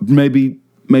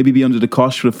 Maybe be under the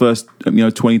cosh for the first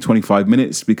 20, 25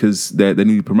 minutes because they're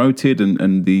newly promoted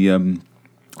and the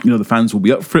the fans will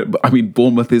be up for it. But I mean,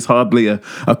 Bournemouth is hardly a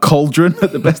cauldron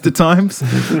at the best of times,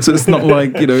 so it's not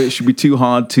like it should be too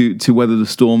hard to weather the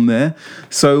storm there.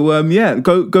 So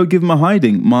go give them a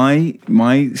hiding.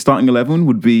 My starting 11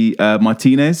 would be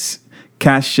Martinez,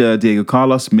 Cash, Diego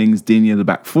Carlos, Mings, Digne, the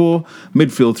back four,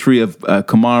 midfield three of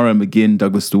Kamara, McGinn,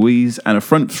 Douglas Luiz, and a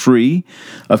front three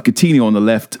of Coutinho on the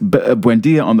left,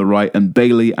 Buendia on the right, and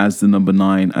Bailey as the number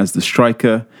 9 as the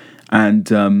striker.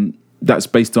 And that's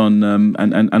based on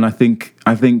and I think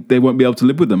they won't be able to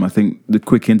live with them. I think the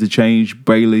quick interchange,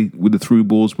 Bailey with the through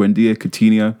balls, Buendia,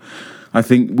 Coutinho. I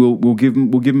think we would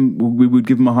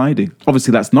give them a hiding.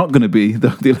 Obviously, that's not going to be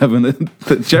the 11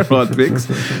 that Gerrard picks,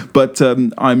 but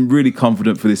I'm really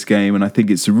confident for this game, and I think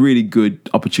it's a really good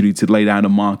opportunity to lay down a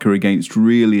marker against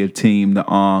really a team that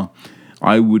are,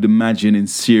 I would imagine, in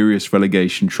serious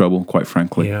relegation trouble. Quite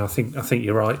frankly, yeah, I think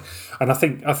you're right, and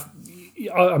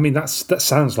I mean that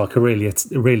sounds like a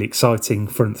really exciting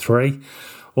front three,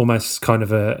 almost kind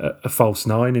of a false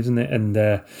 9, isn't it? And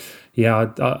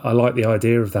I like the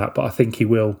idea of that, but I think he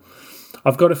will.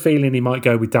 I've got a feeling he might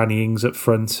go with Danny Ings up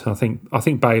front. I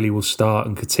think Bailey will start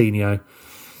and Coutinho.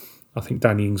 I think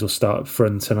Danny Ings will start up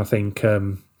front, and I think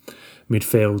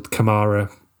midfield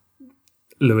Kamara,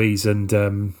 Luiz, and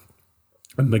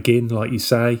McGinn, like you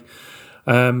say.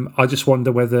 I just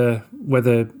wonder whether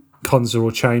Konsa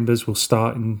or Chambers will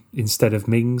start instead of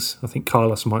Mings. I think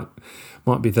Carlos might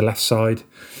be the left-sided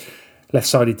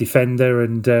defender,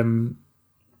 and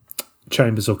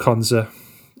Chambers or Konsa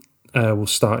will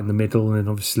start in the middle, and then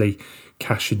obviously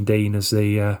Cash and Dean as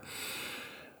the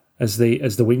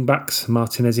wing backs,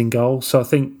 Martinez in goal. So I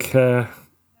think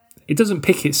it doesn't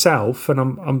pick itself, and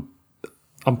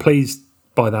I'm pleased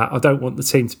by that. I don't want the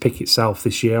team to pick itself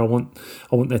this year. I want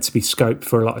there to be scope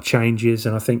for a lot of changes,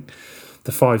 and I think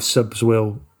the 5 subs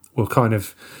will kind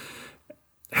of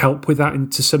help with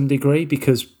that to some degree,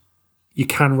 because you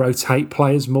can rotate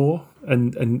players more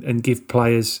and give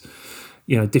players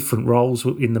different roles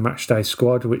in the matchday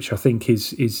squad, which I think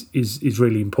is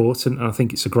really important. And I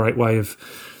think it's a great way of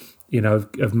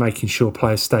making sure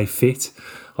players stay fit.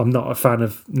 I'm not a fan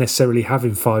of necessarily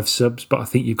having 5 subs, but I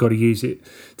think you've got to use it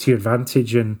to your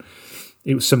advantage, and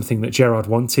it was something that Gerrard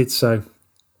wanted. So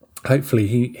hopefully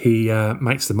he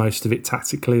makes the most of it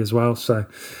tactically as well. So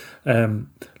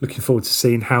looking forward to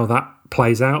seeing how that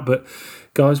plays out. But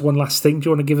guys, one last thing. Do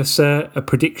you want to give us a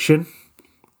prediction?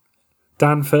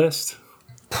 Dan first.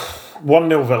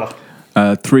 1-0 Villa.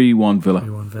 3-1 Villa.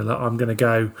 3-1 Villa. I'm going to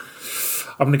go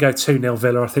 2-0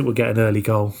 Villa. I think we'll get an early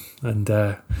goal, and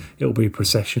it'll be a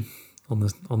procession on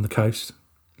the coast.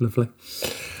 Lovely.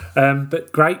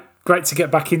 But great to get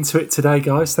back into it today,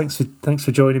 guys. Thanks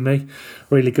for joining me.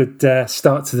 Really good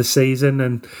start to the season,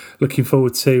 and looking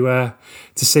forward to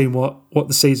seeing what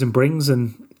the season brings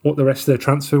and what the rest of the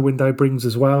transfer window brings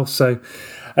as well. So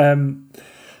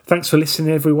thanks for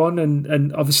listening, everyone,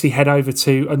 and obviously head over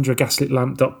to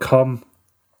underagaslitlamp.com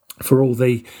for all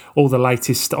the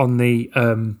latest on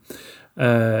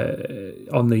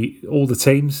all the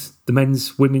teams, the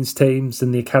men's, women's teams,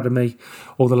 and the academy.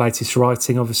 All the latest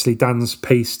writing. Obviously, Dan's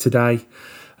piece today.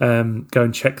 Go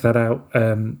and check that out.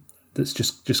 That's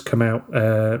just come out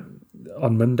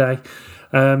on Monday.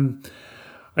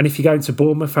 And if you're going to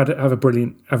Bournemouth, have a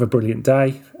brilliant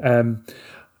day.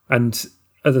 And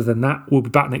other than that, we'll be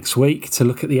back next week to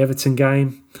look at the Everton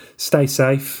game. Stay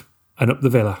safe and up the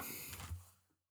Villa.